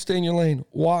 make sure you stay in your lane.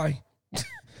 Why?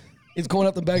 It's going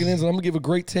out the back of the end zone. I'm going to give a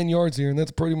great 10 yards here, and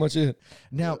that's pretty much it.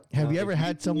 Now, have you ever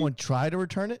had someone try to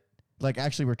return it? Like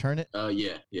actually return it?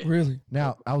 Yeah. Really?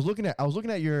 Now, I was looking at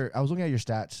your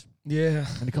stats Yeah.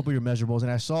 and a couple of your measurables,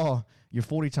 and I saw your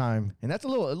 40 time, and that's a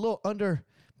little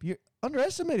you're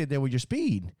underestimated there with your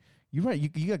speed. You're right.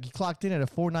 You got clocked in at a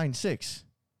 4.96.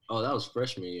 Oh, that was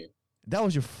freshman year. That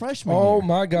was your freshman Oh year.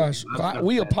 my gosh.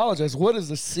 We apologize. What is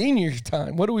the senior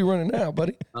time? What are we running now,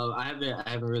 buddy? I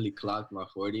haven't really clocked my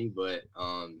 40, but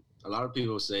a lot of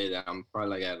people say that I'm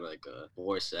probably like at like a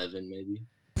 4.7 maybe.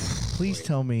 Please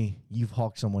tell me you've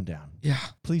hawked someone down. Yeah.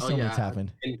 Please tell me it's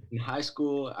happened. In high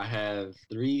school, I have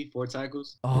 4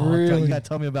 tackles. Oh, Really? you got to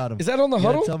tell me about them. Is that on the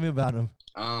huddle? Tell me about them.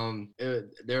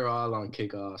 They're all on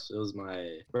kickoffs. It was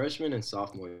my freshman and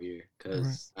sophomore year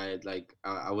because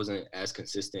I wasn't as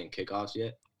consistent in kickoffs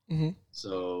yet. Mm-hmm.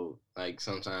 So like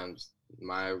sometimes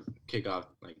my kickoff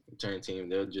like return team,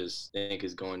 they'll just think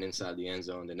it's going inside the end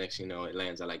zone. The next thing you know, it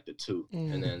lands at like the 2,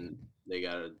 and then they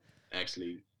gotta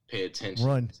actually pay attention.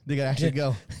 Run. They got to actually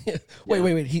go.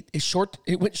 Wait. It's short.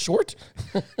 It went short.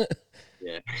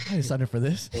 Yeah. I didn't sign up for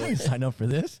this. I didn't sign up for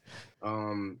this.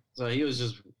 So he was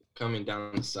just coming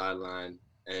down the sideline,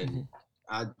 and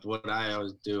what I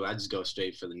always do, I just go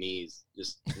straight for the knees,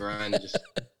 just run, just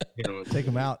hit him. Take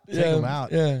him out. Take him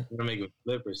out. Yeah. To make him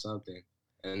flip or something.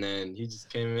 And then he just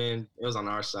came in. It was on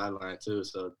our sideline too,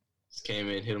 so just came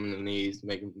in, hit him in the knees,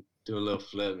 make him do a little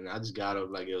flip, and I just got up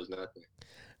like it was nothing.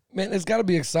 Man, it's got to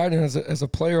be exciting as a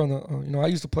player on the. I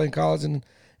used to play in college, and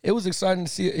it was exciting to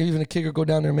see even a kicker go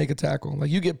down there and make a tackle. Like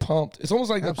you get pumped. It's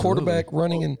almost like a quarterback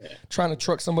running and trying to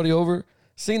truck somebody over.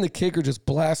 Seeing the kicker just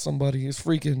blast somebody is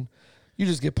freaking. You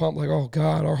just get pumped like, oh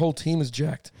God, our whole team is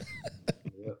jacked.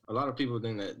 A lot of people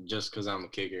think that just because I'm a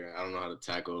kicker, I don't know how to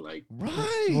tackle. Like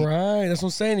right. That's what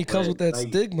I'm saying. He comes with that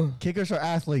stigma. Kickers are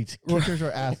athletes. Kickers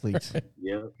are athletes.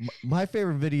 Yeah. My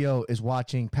favorite video is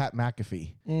watching Pat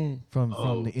McAfee from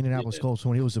the Indianapolis Colts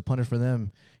when he was a punter for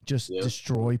them. Just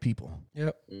destroy people.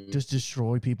 Yep. Just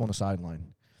destroy people on the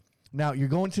sideline. Now you're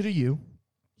going to the U.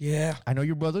 Yeah. I know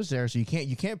your brother's there, so you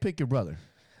can't pick your brother.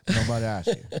 Nobody asked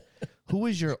you. Who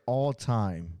is your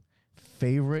all-time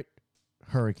favorite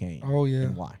Hurricane? Oh yeah.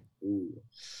 And why?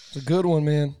 It's a good one,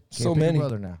 man. So many. Your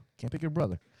brother now. Can't pick your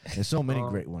brother. There's so many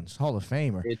great ones. Hall of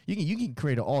Famer. You can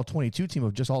create an all-22 team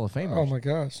of just Hall of Famers. Oh my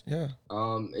gosh. Yeah.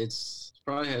 It's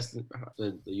probably has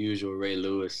the usual Ray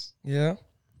Lewis. Yeah.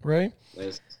 Ray.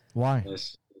 Why?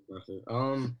 That's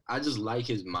I just like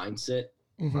his mindset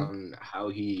on how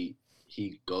he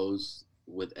goes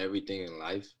with everything in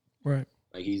life. Right.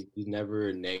 Like he's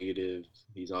never negative.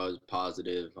 He's always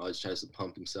positive. Always tries to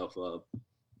pump himself up.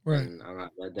 Right. And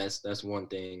that's one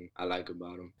thing I like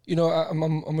about him. I'm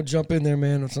gonna jump in there,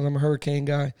 man. Since I'm a Hurricane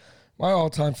guy, my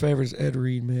all-time favorite is Ed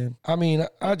Reed, man. I mean,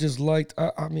 I just liked.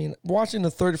 I mean, watching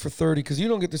the 30 for 30 because you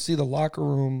don't get to see the locker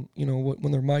room,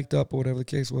 when they're mic'd up or whatever the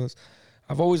case was.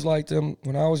 I've always liked him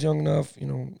when I was young enough,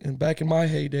 and back in my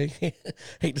heyday,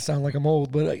 hate to sound like I'm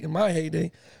old, but in my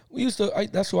heyday, we used to,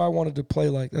 that's who I wanted to play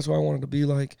like. That's who I wanted to be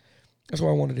like. That's who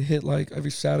I wanted to hit like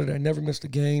every Saturday. I never missed a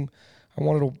game. I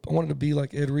wanted to be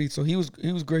like Ed Reed. So he was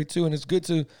great too. And it's good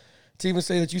to even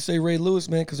say that you say Ray Lewis,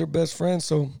 man, because they're best friends.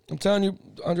 So I'm telling you,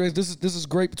 Andres, this is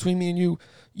great between me and you.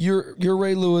 You're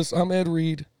Ray Lewis. I'm Ed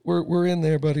Reed. We're in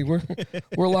there, buddy. We're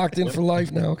locked in for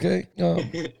life now, okay?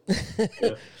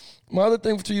 My other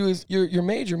thing to you is your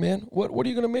major, man. What are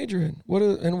you going to major in?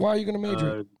 And why are you going to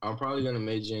major? I'm probably going to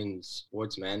major in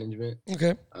sports management.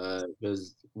 Okay.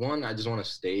 Because one, I just want to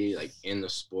stay like in the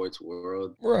sports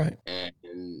world. Right.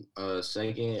 And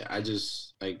second,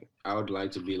 I would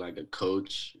like to be like a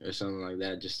coach or something like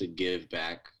that, just to give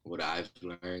back what I've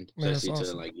learned, especially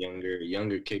to like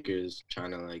younger kickers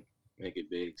trying to like make it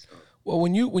big. So. Well,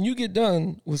 when you get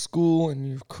done with school and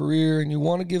your career and you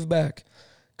want to give back,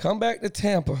 come back to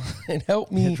Tampa and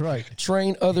help me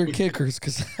train other kickers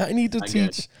because I need to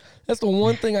teach. That's the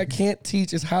one thing I can't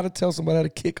teach is how to tell somebody how to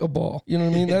kick a ball. You know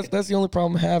what I mean? That's the only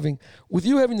problem I'm having. With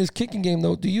you having this kicking game,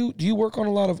 though, do you work on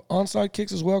a lot of onside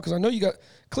kicks as well? Because I know you got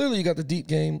the deep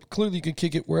game. Clearly you can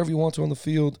kick it wherever you want to on the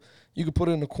field. You can put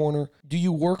it in the corner. Do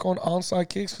you work on onside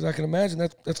kicks? Because I can imagine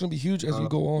that's going to be huge as you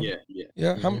go on. Yeah.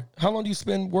 Yeah? Mm-hmm. How long do you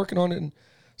spend working on it and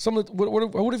some of the,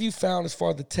 what have you found as far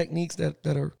as the techniques that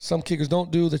are some kickers don't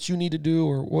do that you need to do,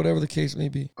 or whatever the case may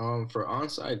be? For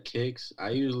onside kicks, I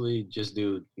usually just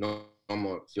do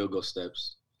normal field goal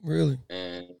steps. Really?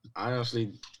 And I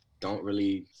honestly don't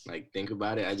really like think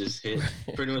about it. I just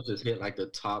pretty much just hit like the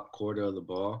top quarter of the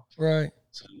ball. Right.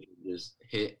 So you can just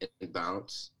hit and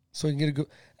bounce. So you can get a good,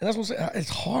 and that's what I'm saying. It's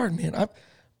hard, man.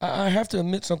 I have to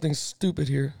admit something stupid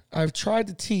here. I've tried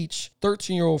to teach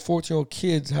 13-year-old, 14-year-old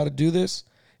kids how to do this,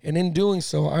 and in doing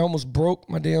so, I almost broke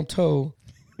my damn toe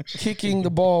kicking the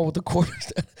ball with the quarter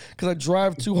because I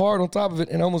drive too hard on top of it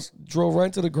and almost drove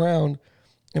right to the ground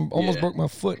and almost broke my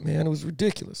foot, man. It was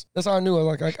ridiculous. That's how I knew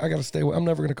I got to stay away. I'm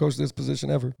never going to coach this position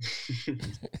ever.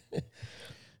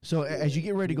 So as you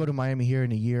get ready to go to Miami here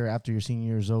in a year after your senior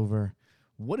year is over,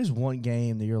 what is one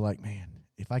game that you're like, man,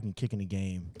 if I can kick in a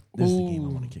game, this is the game I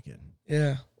want to kick in?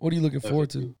 Yeah. What are you looking forward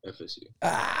to? FSU.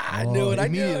 I knew it. I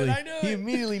knew it. He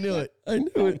immediately knew it. I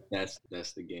knew it.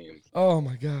 That's the game. Oh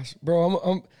my gosh,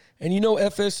 bro! And you know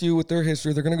FSU with their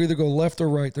history, they're gonna either go left or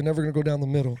right. They're never gonna go down the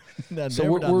middle. Never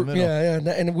down the middle. Yeah,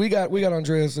 and we got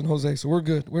Andreas and Jose, so we're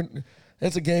good.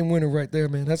 That's a game winner right there,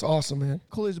 man. That's awesome, man.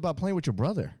 Cool is about playing with your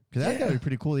brother, because that's gotta be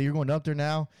pretty cool that you're going up there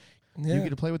now. Yeah. You get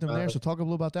to play with him there. So talk a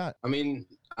little about that. I mean,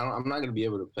 I'm not gonna be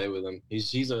able to play with him.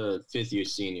 He's a 5th-year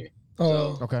senior.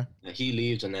 Oh, so okay. He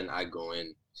leaves and then I go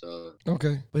in. So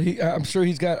okay, but I'm sure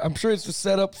it's a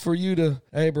setup for you to.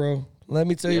 Hey, bro, let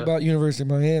me tell you about University of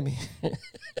Miami.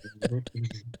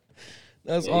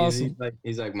 That's awesome.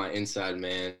 He's like my inside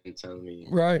man, telling me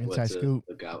right what inside to scoop.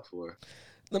 look out for.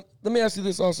 Let me ask you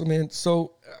this also, man.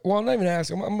 So, well, I'm not even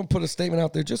asking. I'm going to put a statement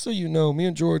out there just so you know. Me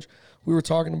and George, we were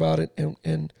talking about it,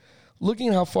 and looking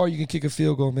at how far you can kick a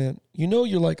field goal, man. You know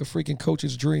you're like a freaking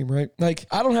coach's dream, right? Like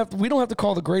we don't have to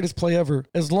call the greatest play ever.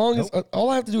 As long as all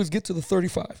I have to do is get to the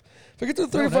 35. If I get to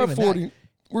the 35, 40,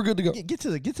 we're good to go. Get to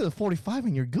the 45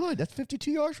 and you're good. That's 52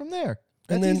 yards from there.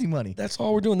 That's and then easy money. That's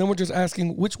all we're doing. Then we're just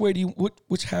asking which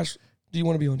hash do you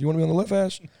want to be on? Do you want to be on the left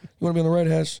hash? You want to be on the right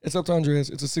hash? It's up to Andreas.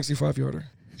 It's a 65-yarder.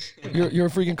 You're a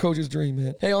freaking coach's dream,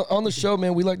 man. Hey, on the show,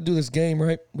 man, we like to do this game,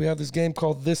 right? We have this game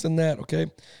called This and That, okay?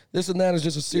 This and That is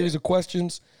just a series of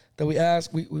questions that we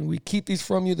ask. We keep these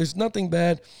from you. There's nothing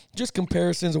bad, just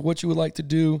comparisons of what you would like to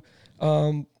do.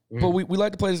 But we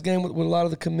like to play this game with a lot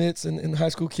of the commits and high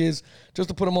school kids just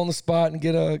to put them on the spot and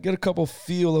get a couple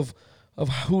feel of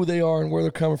who they are and where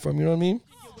they're coming from. You know what I mean?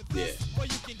 Yeah.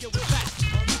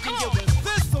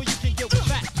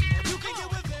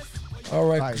 All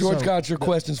right, George so got your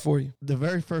questions for you. The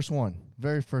very first one.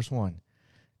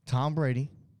 Tom Brady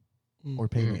or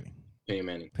Peyton Manning? Peyton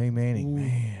Manning. Peyton Manning,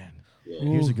 man. Yeah.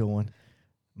 Here's a good one.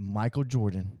 Michael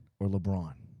Jordan or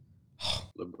LeBron?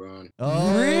 LeBron.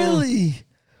 Oh. Really?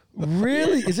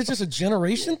 Really? Is it just a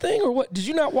generation thing or what? Did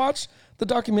you not watch the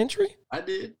documentary? I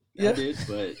did,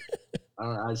 but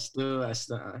I'm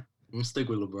stick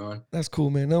with LeBron. That's cool,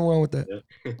 man. Nothing wrong with that.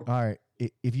 Yeah. All right.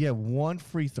 If you have one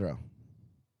free throw,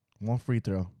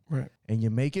 right, and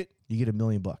you make it, you get $1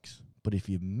 million. But if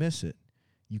you miss it,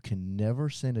 you can never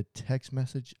send a text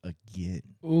message again.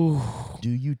 Ooh. Do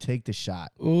you take the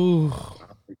shot? Ooh.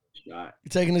 Shot. You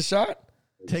taking a shot?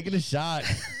 Taking a shot.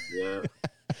 Yeah.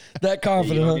 That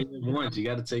confident, huh? You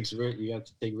got to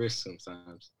take risks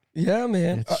sometimes. Yeah,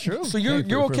 man. It's true. So you're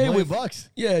for okay $1 with million?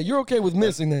 Yeah, you're okay with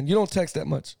missing then. You don't text that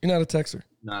much. You're not a texter.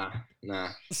 Nah.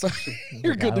 So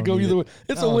you're good to I go don't either way. need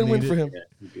It's I a don't win-win need for it. him.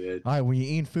 Yeah, good. All right, when you're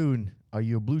eating food, are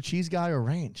you a blue cheese guy or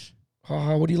ranch?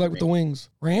 What do you like with the wings?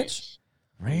 Ranch?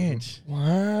 Ranch.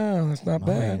 Wow, that's not My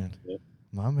bad. man.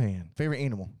 My man. Favorite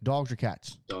animal, dogs or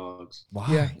cats? Dogs. Wow.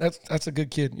 Yeah, that's a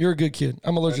good kid. You're a good kid.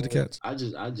 I'm allergic to cats. I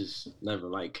just never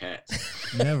like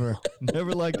cats. Never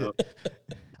liked it.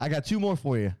 I got two more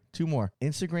for you. Two more.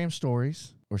 Instagram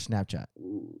stories or Snapchat?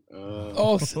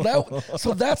 Oh,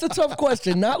 so that's a tough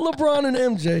question. Not LeBron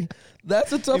and MJ.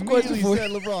 That's a tough question for said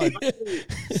you. LeBron.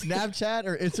 Snapchat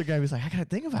or Instagram? He's like, I gotta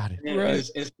think about it. Yeah, Right.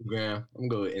 It's Instagram. I'm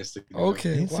going with Instagram.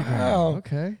 Okay. Instagram. Wow.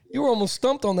 Okay. You were almost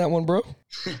stumped on that one, bro.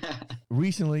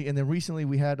 Recently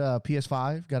we had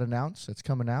PS5 got announced. That's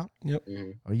coming out. Yep.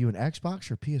 Are you an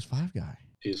Xbox or PS5 guy?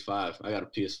 PS5. I got a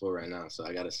PS4 right now, so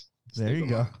I gotta. There you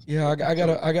go. Yeah, I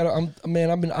gotta. Man,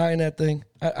 I've been eyeing that thing.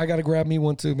 I gotta grab me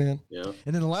one too, man. Yeah.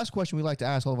 And then the last question we like to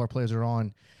ask all of our players that are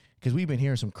on, because we've been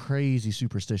hearing some crazy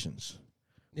superstitions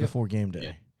before game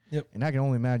day. Yep. And I can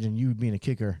only imagine you being a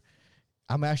kicker.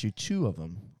 I'm actually two of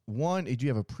them. One, do you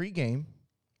have a pregame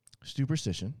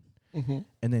superstition? Mm-hmm.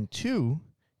 And then two,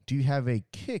 do you have a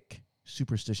kick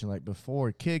superstition, like before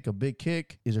a kick, a big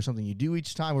kick? Is there something you do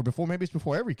each time, or before? Maybe it's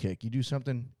before every kick. You do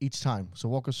something each time. So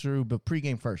walk us through, but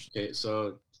pregame first. Okay,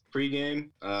 so pregame,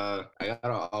 I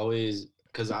gotta always,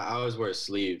 cause I always wear a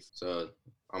sleeve, so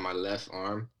on my left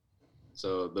arm.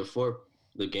 So before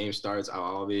the game starts, I'll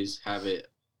always have it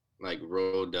like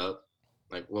rolled up,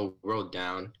 rolled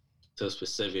down to a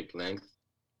specific length.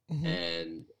 Mm-hmm.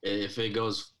 And if it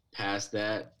goes past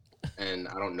that and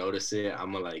I don't notice it,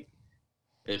 I'm gonna like,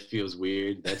 it feels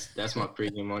weird. That's my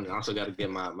pregame one. I also got to get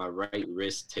my right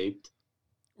wrist taped.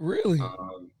 Really?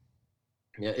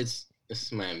 Yeah, it's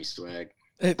Miami swag.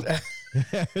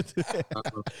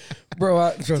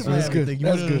 Bro, trust me, that's good. You That's wouldn't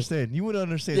good. understand. You wouldn't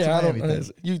understand. Yeah, I It's a don't. Miami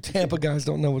thing. You Tampa guys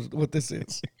don't know what this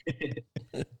is.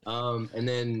 And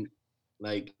then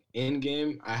like in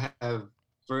game, I have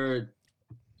for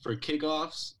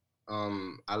kickoffs,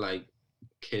 I like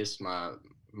kiss my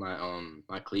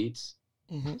cleats.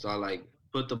 Mm-hmm. So I like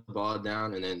put the ball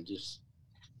down and then just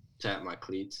tap my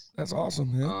cleats. That's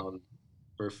awesome, man.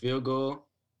 For field goal,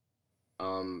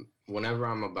 whenever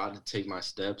I'm about to take my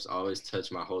steps, I always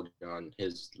touch my holder on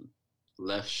his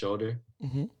left shoulder.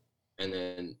 Mm-hmm. And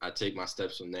then I take my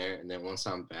steps from there. And then once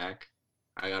I'm back,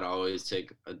 I got to always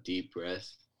take a deep breath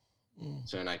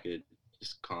so then I could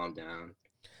just calm down.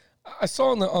 I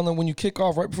saw on the when you kick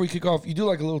off, right before you kick off, you do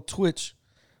like a little twitch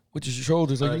with your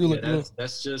shoulders. Like you do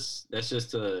that's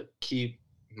just to keep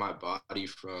my body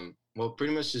from, well,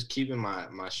 pretty much just keeping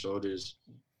my shoulders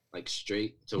like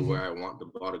straight to where I want the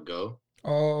ball to go.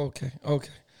 Oh, okay.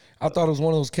 I thought it was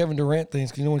one of those Kevin Durant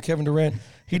things. 'Cause you know when Kevin Durant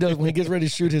when he gets ready to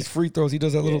shoot his free throws, he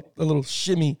does that little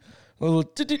shimmy, a little.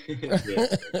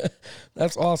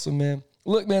 That's awesome, man.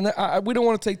 Look, man, we don't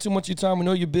want to take too much of your time. We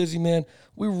know you're busy, man.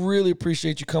 We really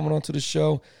appreciate you coming onto the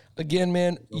show. Again,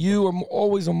 man, you are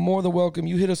always more than welcome.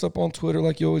 You hit us up on Twitter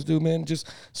like you always do, man.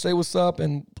 Just say what's up,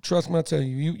 and trust me, I tell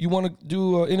you, you want to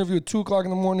do an interview at 2 o'clock in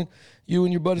the morning, you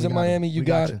and your buddies in Miami, you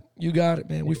got it. You got it,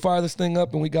 man. We fire this thing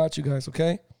up, and we got you guys,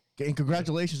 okay? And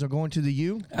congratulations on going to the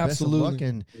U. Absolutely. Best of luck,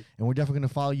 and we're definitely going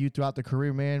to follow you throughout the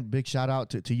career, man. Big shout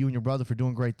out to you and your brother for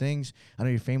doing great things. I know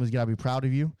your family's got to be proud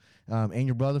of you and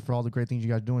your brother for all the great things you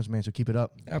guys are doing, man. So keep it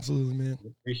up. Absolutely, man.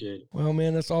 Appreciate it. Well,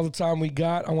 man, that's all the time we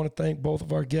got. I want to thank both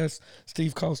of our guests,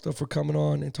 Steve Costa, for coming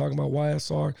on and talking about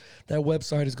YSR. That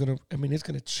website is going to, it's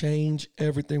going to change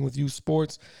everything with youth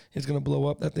sports. It's going to blow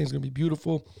up. That thing's going to be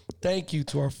beautiful. Thank you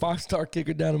to our 5-star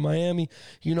kicker down in Miami.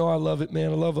 You know I love it,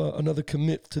 man. I love another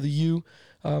commit to the U.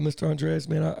 Mr. Andres,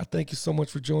 man, I thank you so much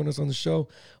for joining us on the show.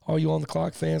 All you On the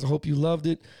Clock fans, I hope you loved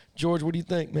it. George, what do you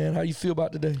think, man? How do you feel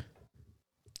about today?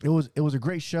 It was a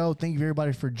great show. Thank you,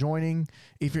 everybody, for joining.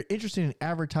 If you're interested in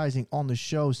advertising on the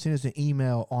show, send us an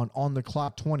email on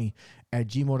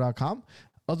ontheclock20@gmail.com.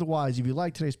 Otherwise, if you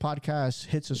like today's podcast,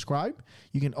 hit subscribe.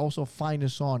 You can also find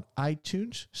us on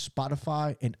iTunes,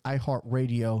 Spotify, and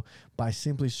iHeartRadio by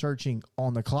simply searching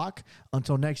On the Clock.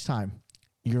 Until next time,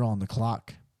 you're on the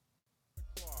clock.